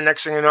 But then the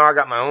next thing you know, I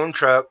got my own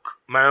truck,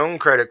 my own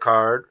credit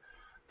card,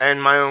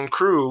 and my own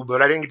crew,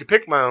 but I didn't get to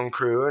pick my own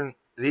crew. And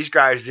these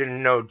guys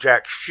didn't know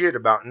jack shit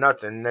about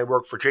nothing. They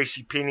worked for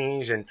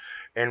JCPenney's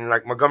and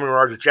like Montgomery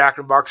Ward's Jack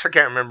in the Box. I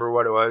can't remember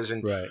what it was.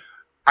 And right.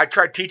 I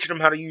tried teaching them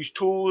how to use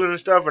tools and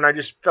stuff, and I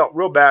just felt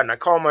real bad. And I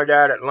called my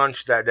dad at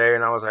lunch that day,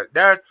 and I was like,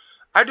 Dad,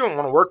 I don't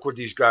want to work with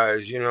these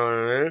guys, you know what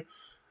I mean?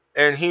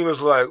 And he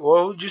was like,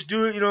 well, just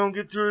do it,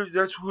 get through it.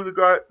 That's who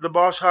the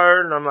boss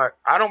hired. And I'm like,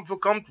 I don't feel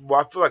comfortable.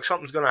 I feel like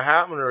something's going to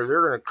happen, or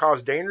they're going to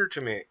cause danger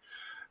to me.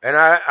 And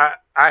I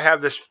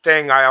have this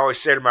thing I always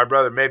say to my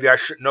brother, maybe I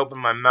shouldn't open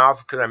my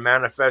mouth because I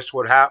manifest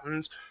what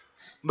happens.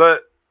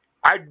 But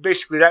I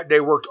basically that day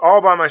worked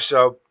all by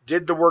myself,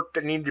 did the work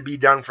that needed to be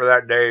done for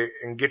that day,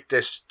 and get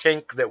this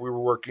tank that we were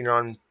working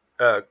on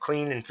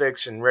clean and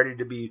fixed and ready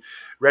to be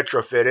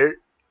retrofitted.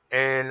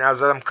 And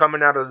as I'm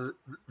coming out of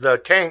the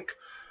tank,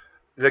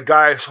 the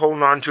guy's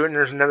holding on to it, and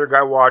there's another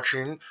guy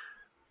watching.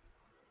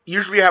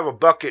 usually have a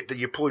bucket that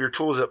you pull your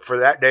tools up for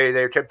that day.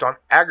 They kept on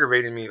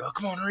aggravating me. Oh,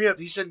 come on, hurry up.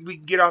 He said we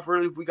can get off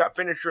early if we got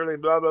finished early,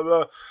 blah, blah,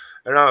 blah.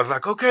 And I was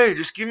like, okay,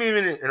 just give me a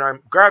minute. And I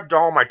grabbed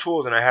all my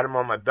tools, and I had them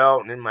on my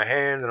belt and in my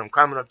hands, and I'm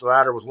climbing up the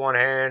ladder with one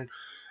hand.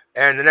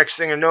 And the next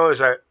thing I know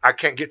is I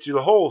can't get through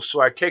the hole.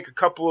 So I take a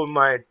couple of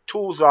my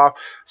tools off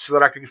so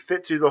that I can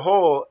fit through the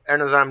hole.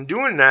 And as I'm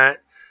doing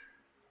that,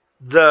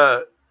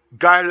 the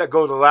guy let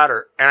go of the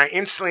ladder, and I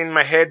instantly in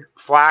my head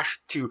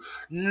flashed to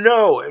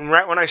no. And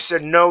right when I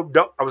said no,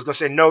 I was going to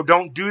say no,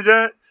 don't do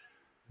that,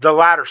 the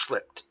ladder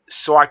slipped.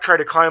 So I tried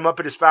to climb up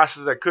it as fast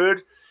as I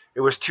could.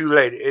 It was too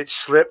late. It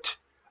slipped.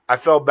 I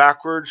fell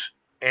backwards,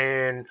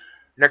 and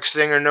next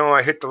thing I know,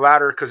 I hit the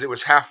ladder because it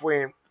was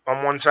halfway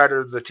on one side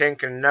of the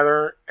tank and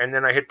another, and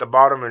then I hit the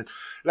bottom. And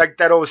like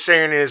that old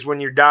saying is,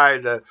 when you die,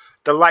 the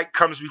light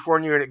comes before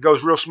you and it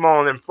goes real small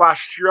and then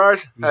flashes your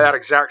eyes. Mm-hmm. That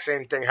exact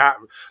same thing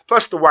happened.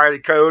 Plus the Wile E.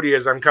 Coyote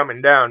as I'm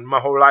coming down, my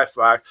whole life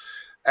flashed,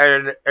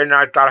 and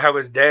I thought I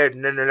was dead.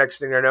 And then the next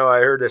thing I know, I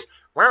heard this,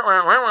 and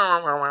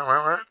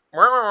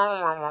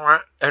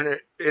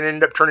it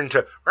ended up turning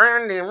to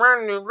Randy,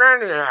 Randy,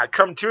 Randy. And I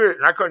come to it,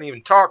 and I couldn't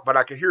even talk, but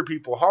I could hear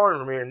people hollering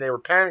for me, and they were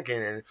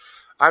panicking. And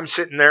I'm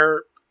sitting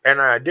there,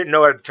 and I didn't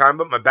know it at the time,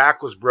 but my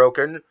back was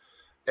broken.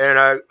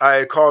 And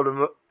I called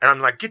them, and I'm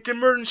like, get the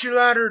emergency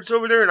ladder, it's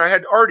over there. And I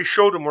had already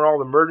showed them where all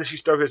the emergency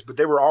stuff is, but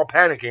they were all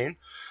panicking.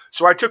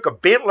 So I took a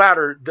bent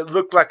ladder that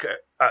looked like a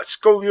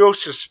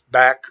scoliosis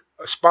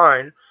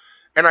spine,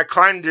 and I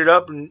climbed it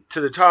up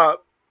to the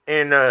top,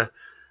 and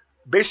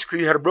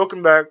basically had a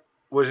broken back,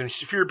 was in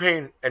severe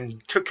pain,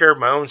 and took care of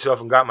my own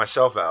self and got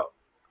myself out.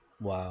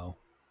 Wow.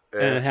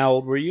 And how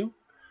old were you?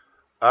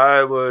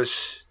 I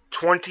was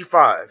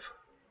 25.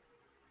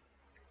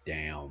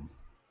 Damn.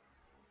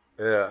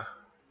 Yeah.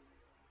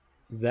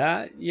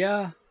 That.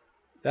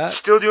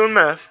 Still doing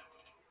meth.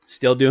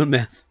 Still doing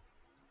meth.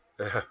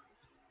 Yeah.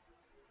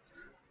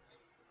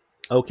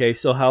 Okay,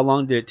 so how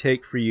long did it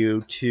take for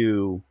you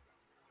to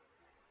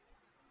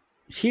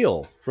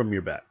heal from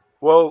your back?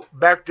 Well,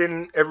 back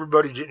then,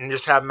 everybody didn't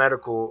just have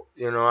medical.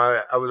 You know,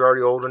 I was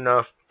already old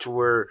enough to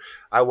where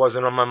I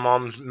wasn't on my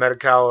mom's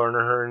Medi-Cal or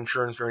her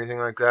insurance or anything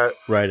like that.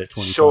 Right, at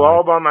 25. So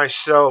all by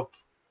myself,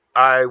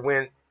 I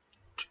went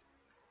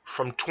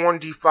from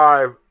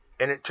 25,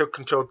 and it took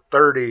until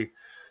 30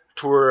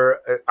 to where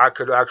I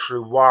could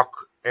actually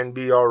walk and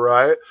be all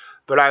right.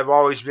 But I've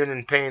always been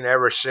in pain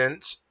ever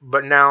since.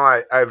 But now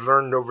I've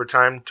learned over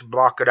time to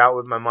block it out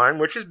with my mind,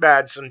 which is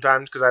bad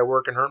sometimes because I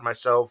work and hurt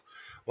myself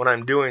when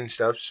I'm doing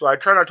stuff. So I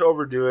try not to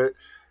overdo it,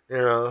 you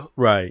know.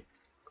 Right.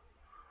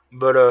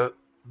 But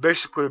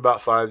basically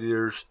about 5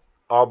 years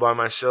all by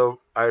myself.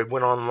 I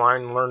went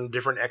online and learned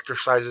different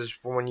exercises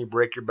for when you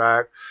break your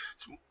back.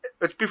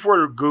 It's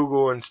before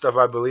Google and stuff,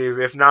 I believe.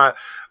 If not,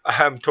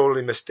 I'm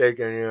totally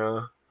mistaken, you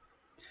know.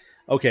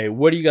 Okay,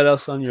 what do you got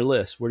else on your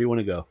list? Where do you want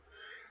to go?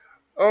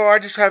 Oh, I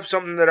just have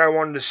something that I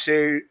wanted to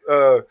say.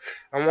 I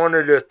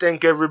wanted to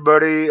thank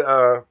everybody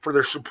for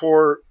their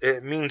support.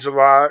 It means a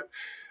lot.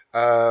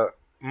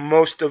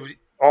 Most of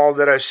all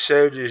that I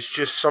said is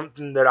just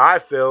something that I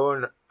feel,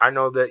 and I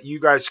know that you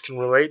guys can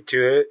relate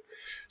to it.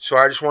 So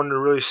I just wanted to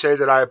really say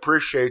that I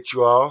appreciate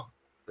you all.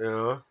 You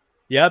know.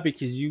 Yeah,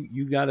 because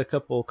you got a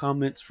couple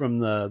comments from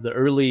the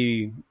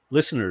early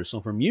listeners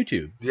from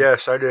YouTube.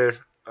 Yes, I did.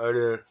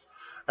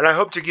 And I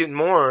hope to get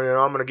more. You know,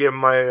 I'm going to give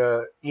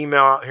my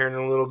email out here in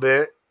a little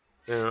bit.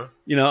 You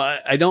know,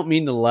 I don't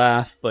mean to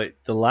laugh, but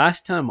the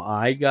last time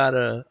I got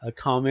a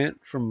comment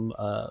from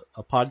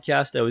a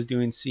podcast I was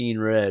doing, Seeing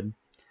Red,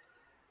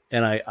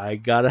 and I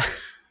got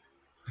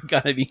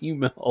an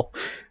email,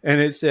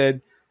 and it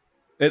said,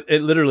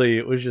 it literally,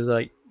 it was just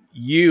like,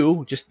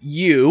 you,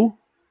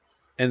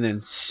 and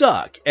then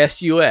suck,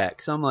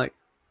 S-U-X. I'm like,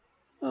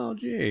 oh,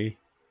 gee.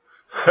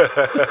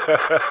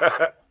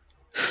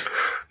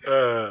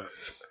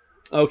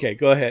 Okay,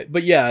 go ahead.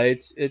 But yeah,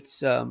 it's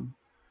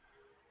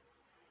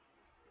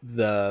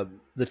the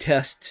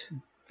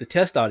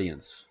test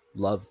audience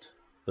loved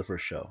the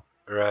first show.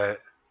 Right.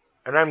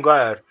 And I'm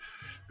glad,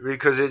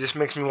 because it just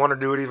makes me want to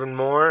do it even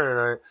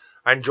more, and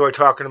I enjoy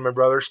talking to my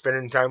brother,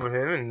 spending time with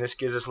him, and this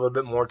gives us a little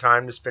bit more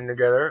time to spend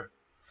together.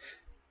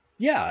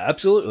 Yeah,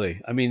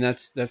 absolutely. I mean,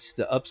 that's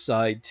the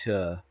upside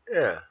to...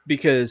 Yeah.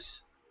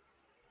 Because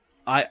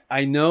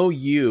I know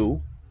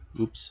you...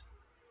 Oops.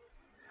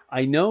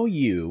 I know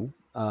you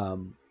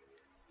kind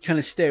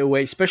of stay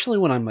away, especially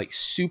when I'm like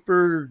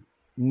super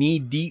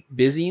knee-deep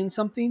busy in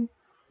something.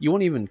 You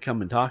won't even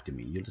come and talk to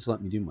me. You'll just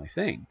let me do my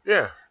thing.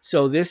 Yeah.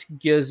 So this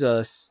gives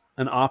us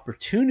an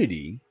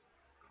opportunity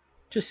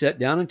to sit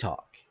down and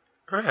talk.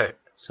 Right.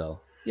 So,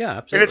 yeah,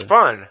 absolutely. And it's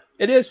fun.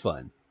 It is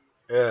fun.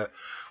 Yeah.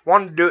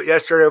 Wanted to do it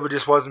yesterday, but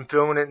just wasn't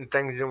feeling it, and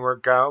things didn't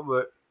work out,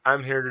 but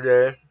I'm here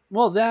today.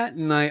 Well, that,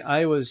 and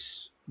I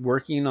was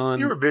working on...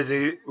 You were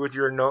busy with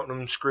your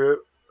Notenum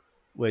script.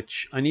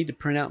 Which I need to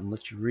print out and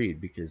let you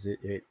read, because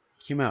it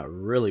came out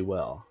really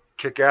well.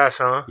 Kick ass,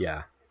 huh?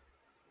 Yeah.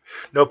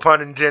 No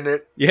pun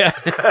intended. Yeah.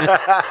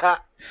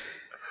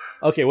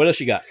 Okay, what else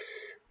you got?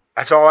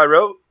 That's all I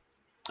wrote.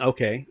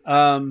 Okay.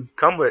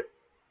 Come with.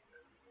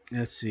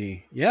 Let's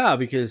see. Yeah,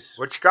 because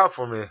What you got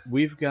for me?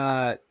 we've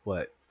got,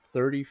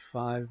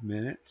 35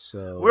 minutes?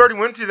 So We already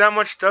went through that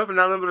much stuff in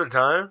that little bit of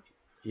time.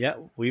 yeah,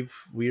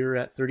 we're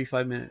at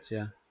 35 minutes.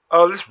 Yeah.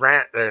 Oh, let's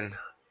rant then.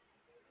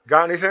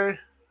 Got anything?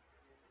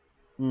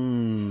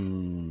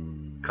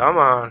 Come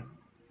on.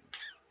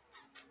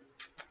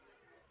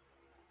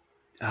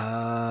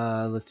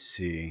 Let's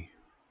see.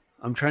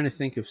 I'm trying to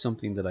think of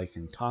something that I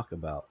can talk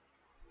about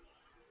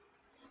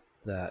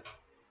that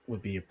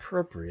would be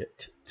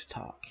appropriate to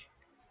talk.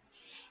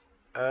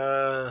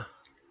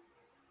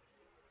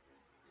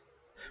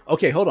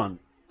 Okay, hold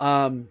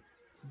on.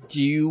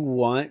 Do you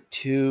want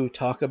to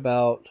talk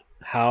about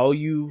how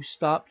you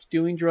stopped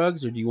doing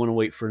drugs, or do you want to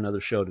wait for another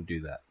show to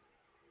do that?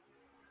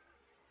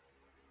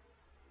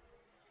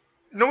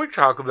 No, we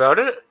talk about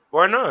it.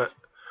 Why not?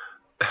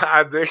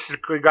 I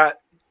basically got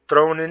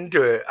thrown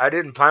into it. I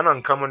didn't plan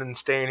on coming and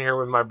staying here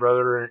with my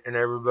brother and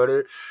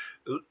everybody.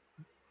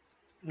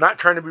 Not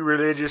trying to be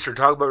religious or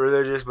talk about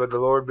religious, but the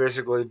Lord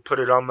basically put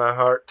it on my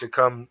heart to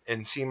come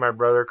and see my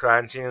brother because I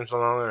hadn't seen him so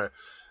long. And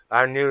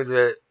I knew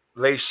that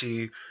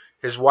Lacey,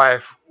 his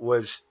wife,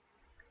 was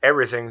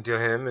everything to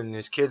him, and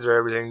his kids are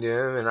everything to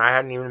him. And I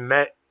hadn't even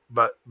met,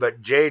 but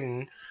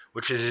Jaden,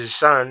 which is his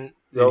son,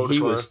 the And oldest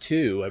he one. was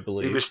 2, I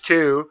believe. He was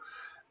 2,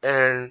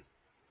 and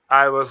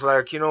I was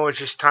like, it's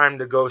just time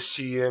to go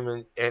see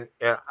him, and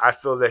I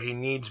feel that he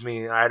needs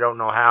me. I don't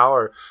know how,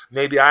 or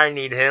maybe I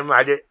need him.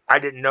 I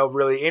didn't know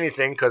really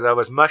anything because I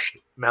was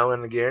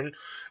mushmelling again,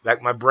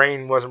 like my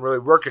brain wasn't really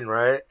working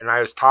right, and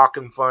I was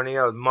talking funny,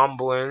 I was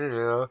mumbling,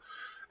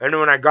 And then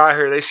when I got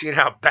here, they seen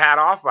how bad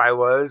off I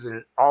was,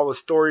 and all the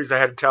stories I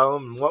had to tell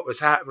them, and what was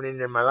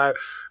happening in my life,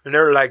 and they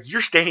were like,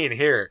 "You're staying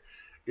here,"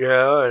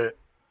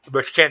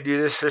 but you can't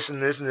do this, this,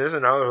 and this, and this.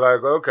 And I was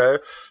like, okay.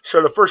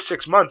 So the first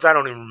 6 months, I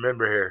don't even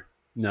remember here.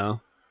 No.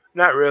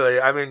 Not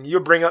really. I mean,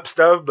 you'll bring up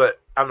stuff, but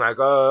I'm like,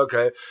 oh,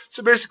 okay.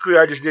 So basically,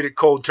 I just did it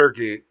cold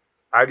turkey.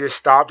 I just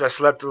stopped. I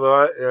slept a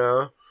lot,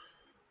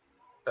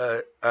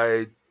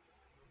 I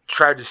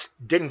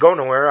didn't go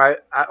nowhere. I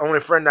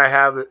only friend I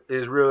have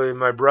is really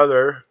my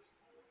brother.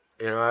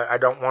 I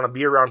don't want to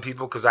be around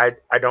people because I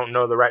don't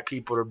know the right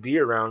people to be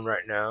around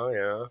right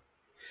now,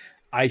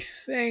 I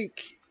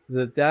think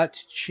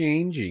that's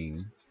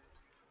changing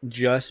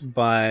just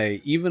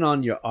by even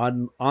on your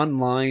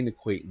online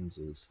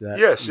acquaintances. That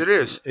Yes, it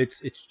is.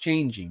 It's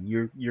changing.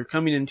 You're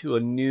coming into a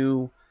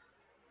new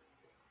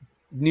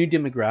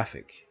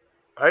demographic.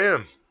 I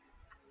am.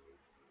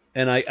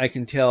 And I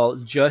can tell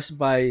just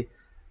by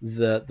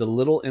the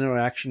little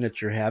interaction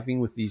that you're having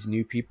with these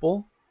new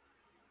people.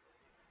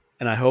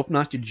 And I hope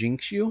not to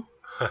jinx you,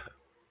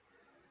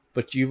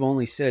 but you've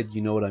only said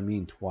 "you know what I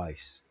mean"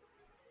 twice.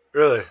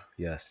 Really?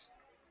 Yes.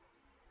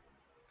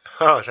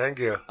 Oh, thank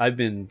you. I've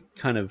been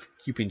kind of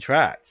keeping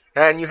track.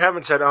 And you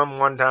haven't said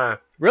one time.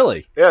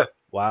 Really? Yeah.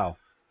 Wow.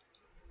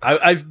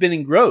 I've been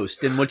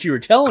engrossed in what you were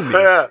telling me.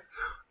 Yeah.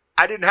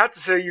 I didn't have to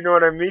say "you know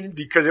what I mean"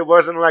 because it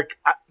wasn't like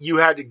you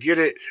had to get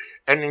it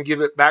and then give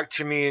it back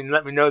to me and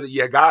let me know that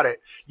you got it.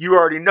 You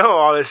already know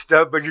all this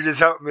stuff, but you just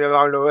helped me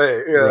along the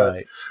way. Yeah.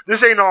 Right.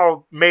 This ain't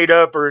all made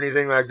up or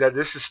anything like that.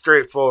 This is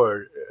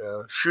straightforward.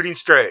 Shooting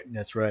straight.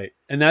 That's right.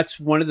 And that's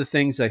one of the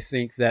things I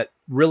think that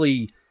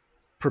really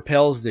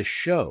propels this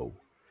show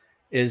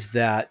is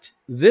that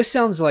this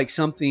sounds like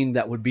something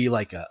that would be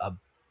like a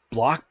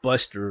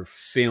blockbuster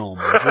film,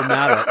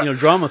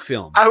 drama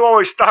film. I've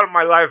always thought of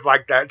my life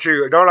like that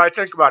too. Don't I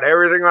think about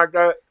everything like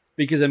that?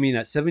 Because,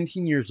 at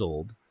 17 years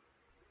old,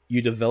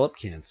 you develop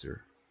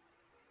cancer.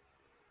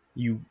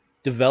 You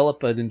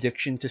develop an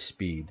addiction to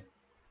speed.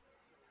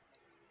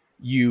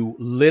 You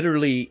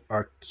literally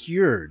are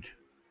cured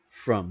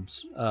from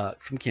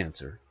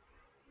cancer.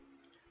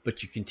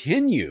 But you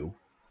continue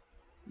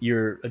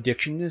your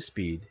addiction to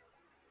speed.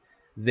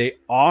 They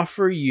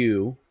offer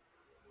you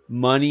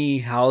money,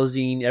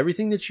 housing,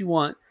 everything that you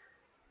want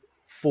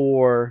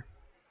for,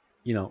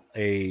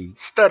 a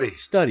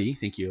study.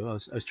 Thank you. I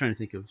was trying to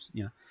think of,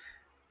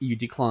 you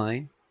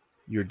decline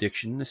your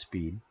addiction to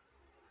speed.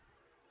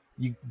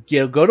 You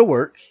go to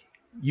work.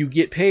 You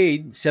get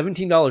paid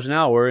 $17 an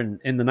hour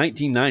in the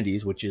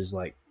 1990s, which is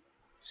like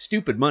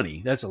stupid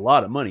money. That's a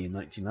lot of money in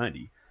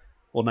 1990.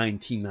 Well,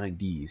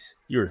 1990s.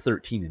 You were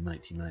 13 in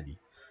 1990.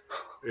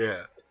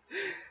 Yeah.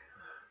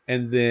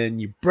 And then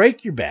you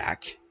break your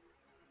back.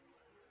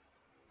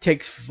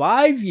 Takes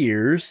 5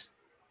 years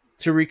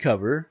to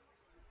recover.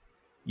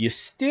 You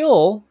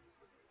still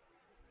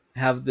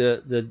have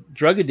the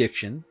drug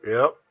addiction.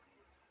 Yep.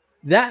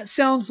 That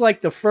sounds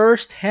like the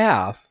first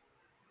half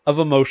of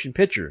a motion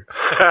picture.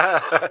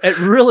 It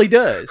really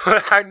does.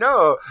 I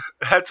know.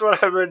 That's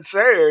what I've been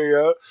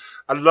saying,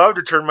 I'd love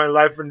to turn my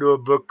life into a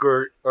book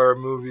or a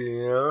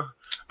movie,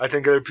 I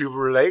think other people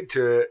relate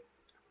to it.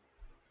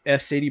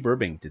 S. Sadie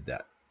Burbank did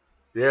that.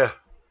 Yeah.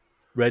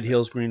 Red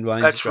Hills, Green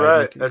Vines. That's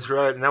right. That's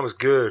right. And that was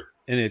good.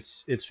 And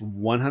it's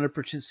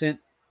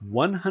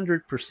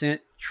 100%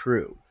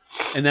 true.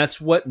 And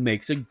that's what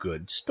makes a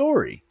good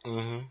story,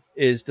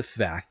 is the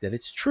fact that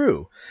it's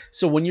true.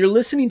 So when you're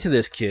listening to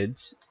this,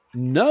 kids,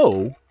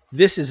 know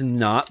this is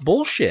not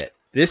bullshit.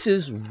 This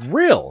is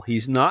real.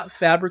 He's not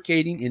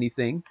fabricating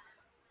anything.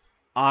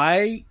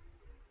 I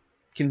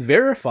can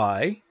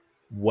verify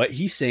what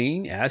he's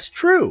saying as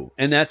true,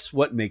 and that's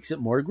what makes it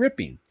more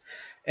gripping.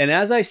 And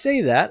as I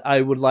say that, I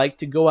would like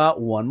to go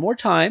out one more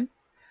time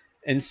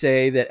and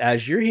say that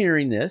as you're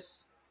hearing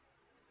this,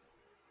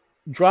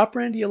 drop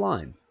Randy a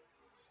line,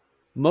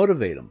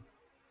 motivate him,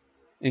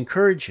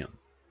 encourage him,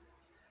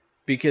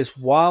 because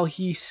while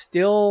he's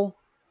kicked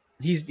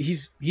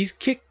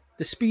the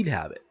speed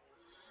habit,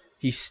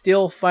 he's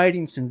still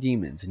fighting some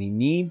demons, and he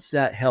needs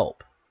that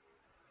help.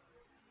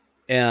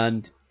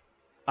 And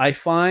I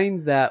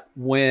find that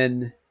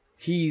when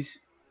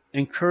he's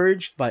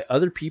encouraged by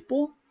other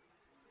people,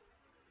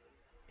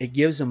 it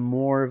gives him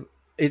more.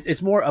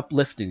 It's more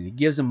uplifting. It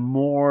gives him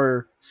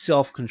more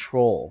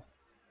self-control,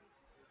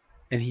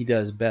 and he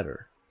does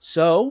better.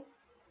 So,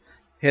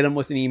 hit him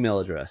with an email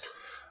address.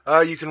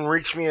 You can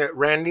reach me at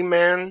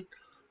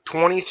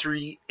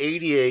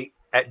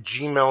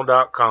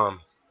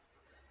randyman2388@gmail.com.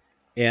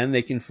 And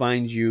they can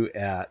find you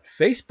at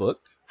Facebook,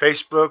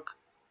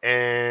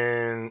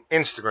 and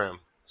Instagram.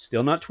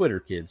 Still not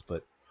Twitter, kids,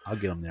 but I'll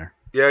get them there.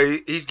 Yeah,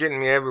 he's getting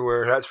me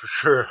everywhere, that's for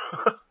sure.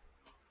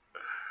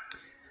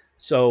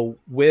 So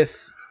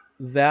with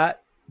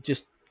that,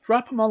 just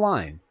drop him a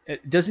line.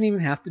 It doesn't even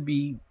have to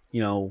be,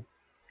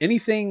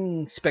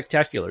 anything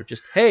spectacular.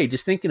 Just, hey,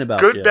 just thinking about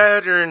good, you.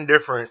 bad, or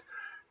indifferent.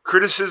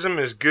 Criticism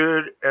is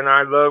good, and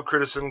I love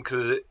criticism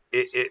because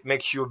it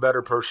makes you a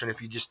better person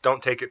if you just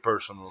don't take it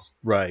personal.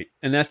 Right.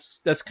 And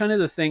that's kind of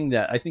the thing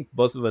that I think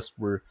both of us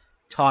were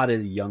taught at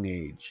a young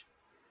age.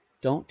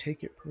 Don't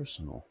take it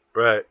personal.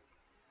 Right.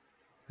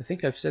 I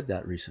think I've said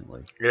that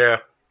recently. Yeah.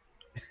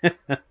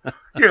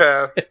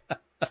 Yeah.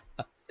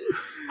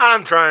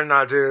 I'm trying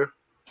not to.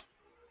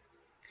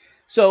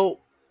 So,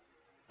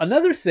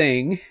 another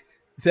thing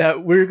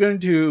that we're going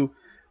to,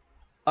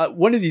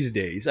 one of these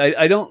days,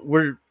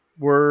 we're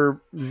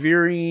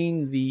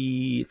veering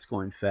it's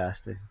going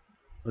fast.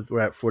 We're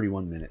at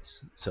 41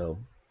 minutes. So,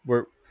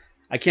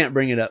 I can't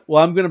bring it up.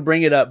 Well, I'm going to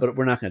bring it up, but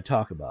we're not going to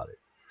talk about it.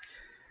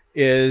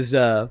 Is,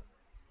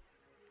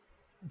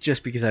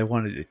 just because I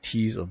wanted to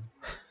tease him.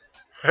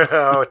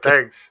 Oh,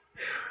 thanks.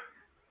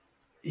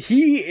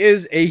 He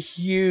is a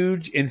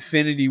huge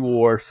Infinity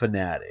War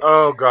fanatic.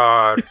 Oh,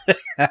 God.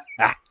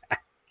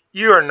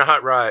 You are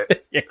not right.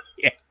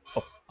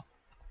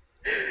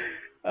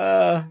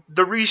 The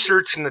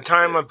research and the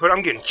time I put,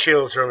 I'm getting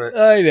chills from it.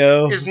 I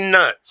know. Is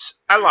nuts.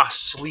 I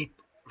lost sleep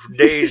for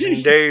days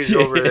and days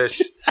over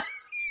this.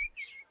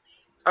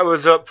 I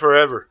was up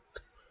forever.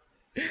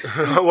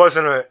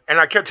 And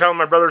I kept telling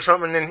my brother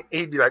something, and then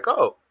he'd be like,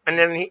 oh. And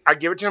then I'd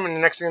give it to him, and the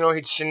next thing you know,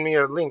 he'd send me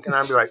a link, and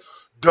I'd be like,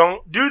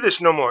 don't do this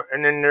no more.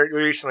 And then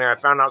recently I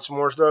found out some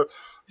more stuff.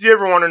 If you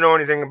ever want to know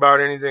anything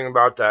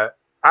about that,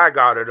 I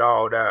got it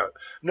all down.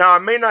 Now, I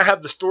may not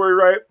have the story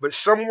right, but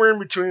somewhere in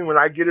between when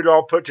I get it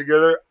all put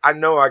together, I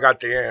know I got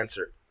the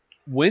answer.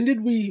 When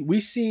did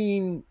we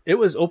seen, it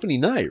was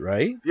opening night,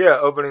 right? Yeah,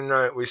 opening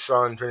night we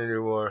saw Infinity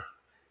War.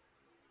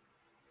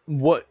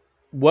 What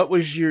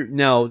was your,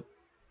 now...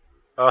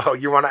 Oh,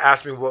 you want to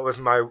ask me what was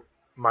my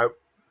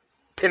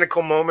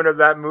pinnacle moment of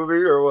that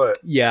movie or what?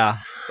 Yeah.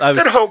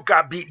 That Hulk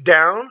got beat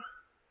down.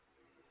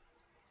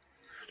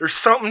 There's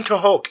something to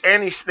Hulk.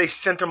 And they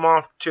sent him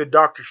off to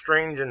Doctor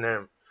Strange and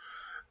them.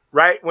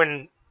 Right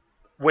when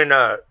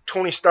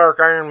Tony Stark,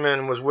 Iron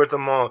Man, was with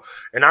them all.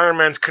 And Iron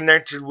Man's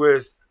connected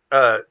with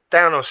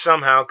Thanos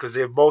somehow because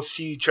they both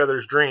see each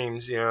other's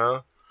dreams,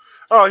 Oh,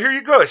 here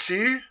you go,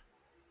 see?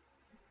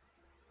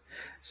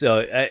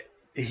 So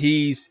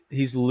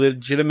he's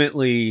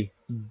legitimately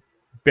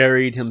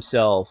buried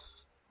himself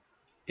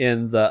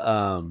in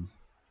the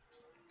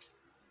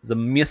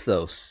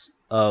mythos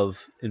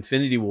of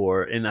Infinity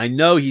War, and I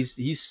know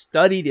he's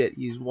studied it.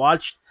 He's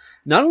watched.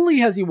 Not only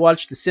has he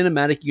watched the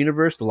cinematic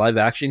universe, the live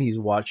action, he's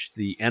watched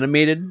the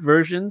animated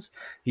versions.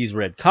 He's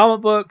read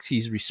comic books.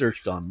 He's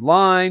researched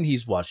online.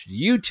 He's watched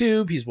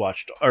YouTube. He's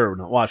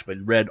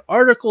read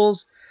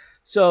articles.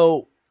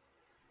 So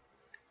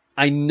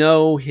I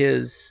know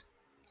his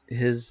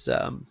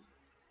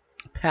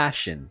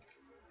passion.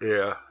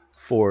 Yeah.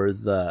 For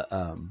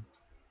the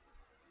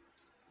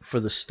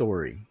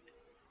story.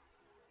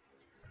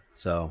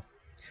 So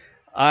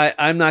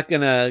I'm not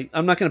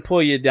gonna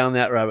pull you down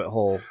that rabbit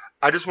hole.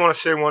 I just want to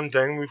say one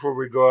thing before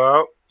we go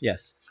out.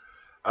 Yes.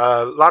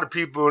 A lot of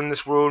people in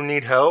this world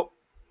need help,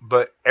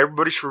 but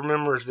everybody should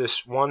remember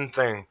this one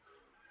thing.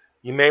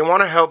 You may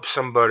want to help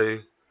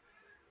somebody,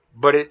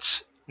 but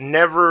it's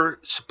never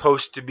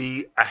supposed to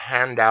be a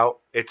handout.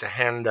 It's a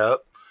hand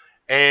up.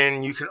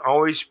 And you can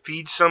always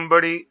feed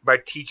somebody by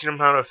teaching them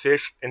how to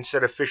fish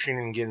instead of fishing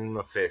and getting them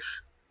a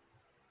fish.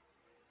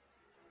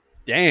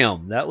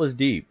 Damn, that was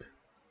deep.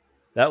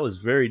 That was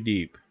very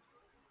deep.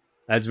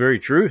 That's very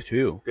true,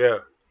 too. Yeah.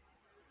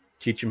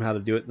 Teach them how to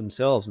do it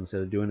themselves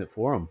instead of doing it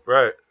for them.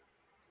 Right.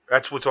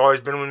 That's what's always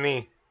been with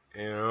me,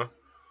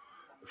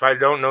 If I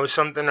don't know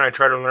something, I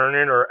try to learn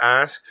it or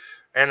ask.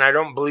 And I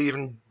don't believe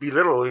in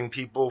belittling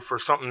people for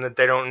something that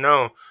they don't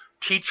know.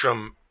 Teach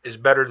them is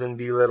better than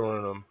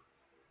belittling them.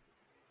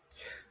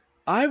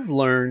 I've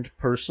learned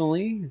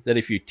personally that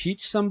if you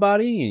teach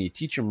somebody and you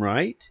teach them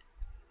right,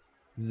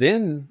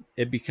 then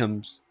they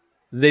become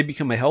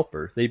a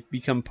helper. They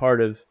become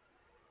part of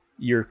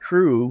your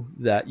crew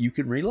that you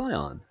can rely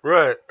on.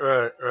 Right.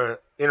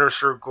 Inner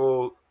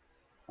circle,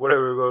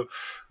 whatever we go,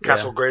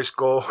 Castle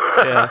Grayskull.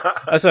 Yeah,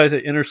 that's why I say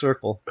inner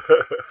circle.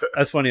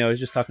 That's funny. I was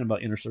just talking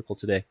about inner circle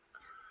today.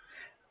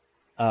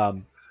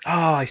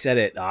 I said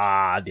it.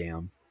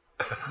 Damn.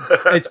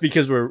 It's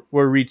because we're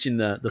reaching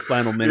the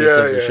final minutes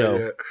of the show.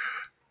 Yeah.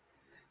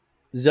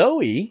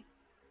 Zoe.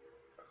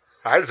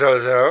 Hi,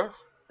 Zozo.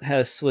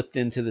 Has slipped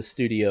into the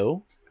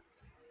studio.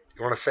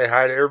 You want to say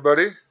hi to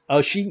everybody?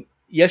 Oh,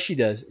 yes, she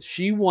does.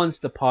 She wants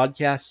the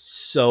podcast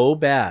so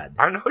bad.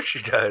 I know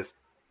she does.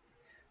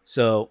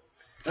 So,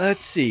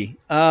 let's see.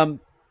 There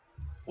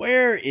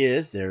it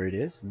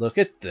is. Look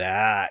at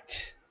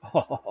that.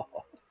 Oh,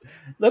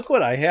 look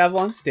what I have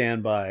on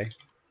standby.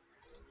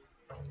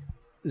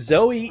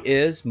 Zoe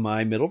is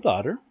my middle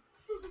daughter.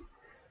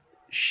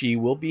 She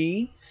will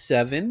be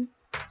 7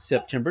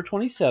 September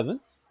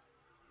 27th.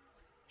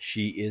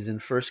 She is in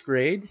first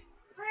grade.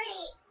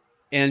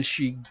 And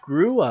she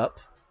grew up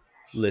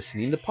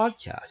listening to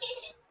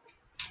podcasts.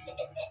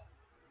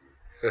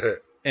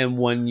 And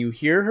when you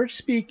hear her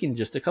speak in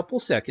just a couple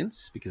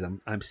seconds, because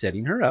I'm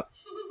setting her up,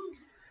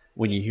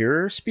 when you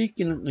hear her speak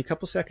in a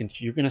couple seconds,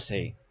 you're going to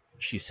say,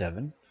 she's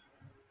 7.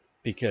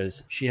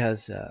 Because she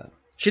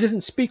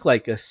doesn't speak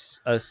like a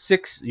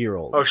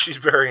 6-year-old. Oh, she's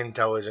very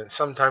intelligent.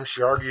 Sometimes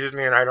she argues with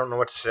me and I don't know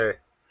what to say.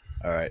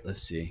 All right,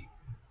 let's see.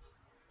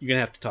 You're going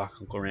to have to talk,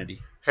 Uncle Randy.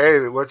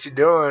 Hey, what's you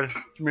doing?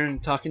 Come here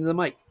and talking to the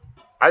mic.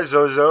 Hi,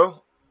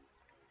 Zozo.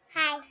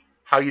 Hi.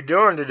 How you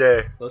doing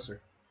today?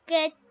 Closer.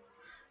 Good.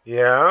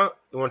 Yeah?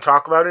 You want to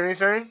talk about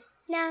anything?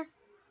 No.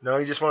 No,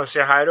 you just want to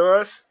say hi to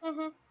us?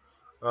 Mm-hmm.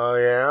 Oh,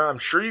 yeah? I'm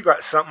sure you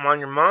got something on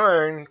your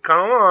mind.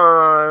 Come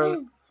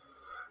on.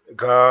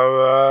 Come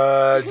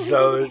on,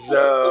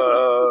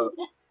 Zozo.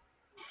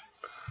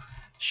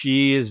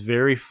 She is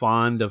very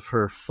fond of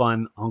her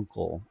fun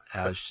uncle,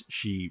 as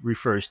she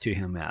refers to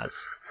him as.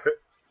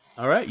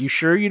 All right, you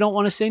sure you don't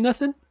want to say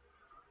nothing?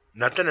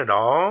 Nothing at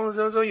all,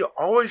 Zozo? You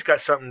always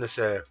got something to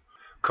say.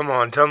 Come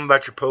on, tell them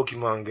about your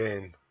Pokemon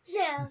game.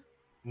 No.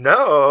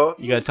 No?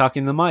 You got to talk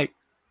in the mic.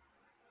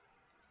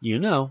 You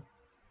know.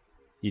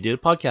 You did a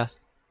podcast.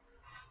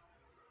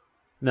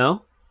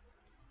 No?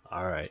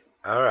 All right.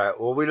 All right,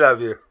 well, we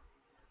love you.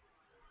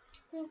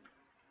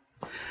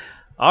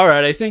 All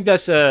right, I think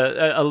that's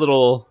a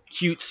little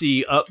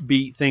cutesy,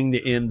 upbeat thing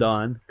to end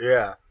on.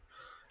 Yeah.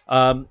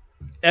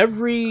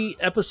 Every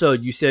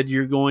episode, you said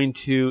you're going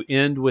to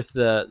end with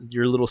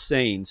your little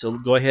saying. So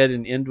go ahead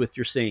and end with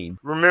your saying.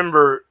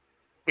 Remember,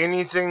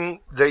 anything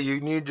that you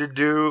need to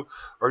do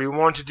or you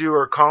want to do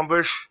or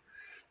accomplish,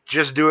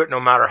 just do it no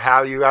matter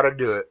how you got to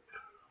do it.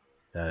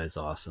 That is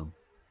awesome.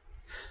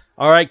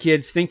 All right,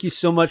 kids, thank you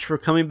so much for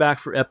coming back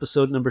for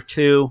episode number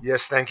 2.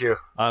 Yes, thank you.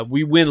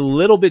 We went a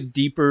little bit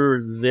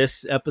deeper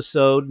this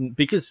episode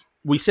because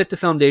we set the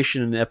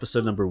foundation in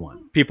episode number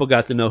 1. People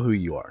got to know who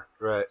you are.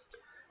 Right.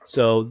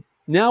 So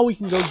now we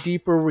can go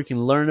deeper. We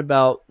can learn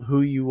about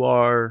who you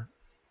are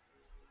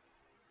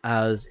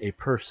as a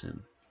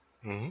person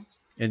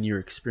and your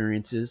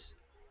experiences.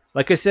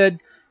 Like I said,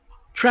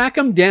 track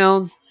him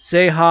down,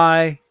 say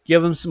hi,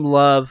 give him some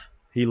love.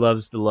 He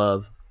loves the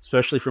love,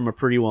 especially from a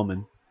pretty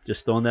woman.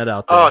 Just throwing that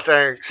out there. Oh,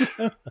 thanks.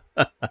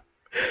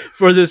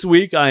 For this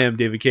week, I am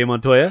David K.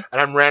 Montoya.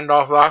 And I'm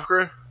Randolph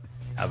Lofgren.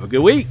 Have a good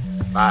week.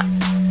 Bye.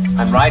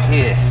 I'm right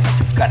here.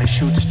 You've got to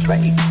shoot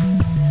straight.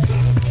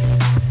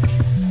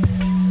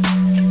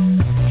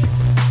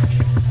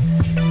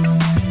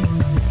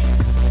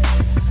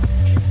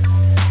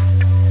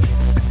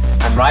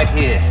 I'm right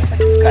here.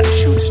 You've got to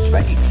shoot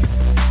straight.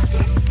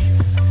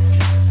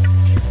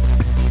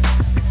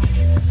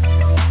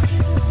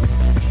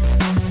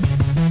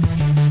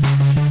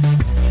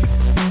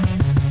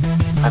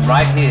 I'm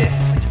right here.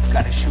 You've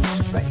got to shoot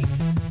straight.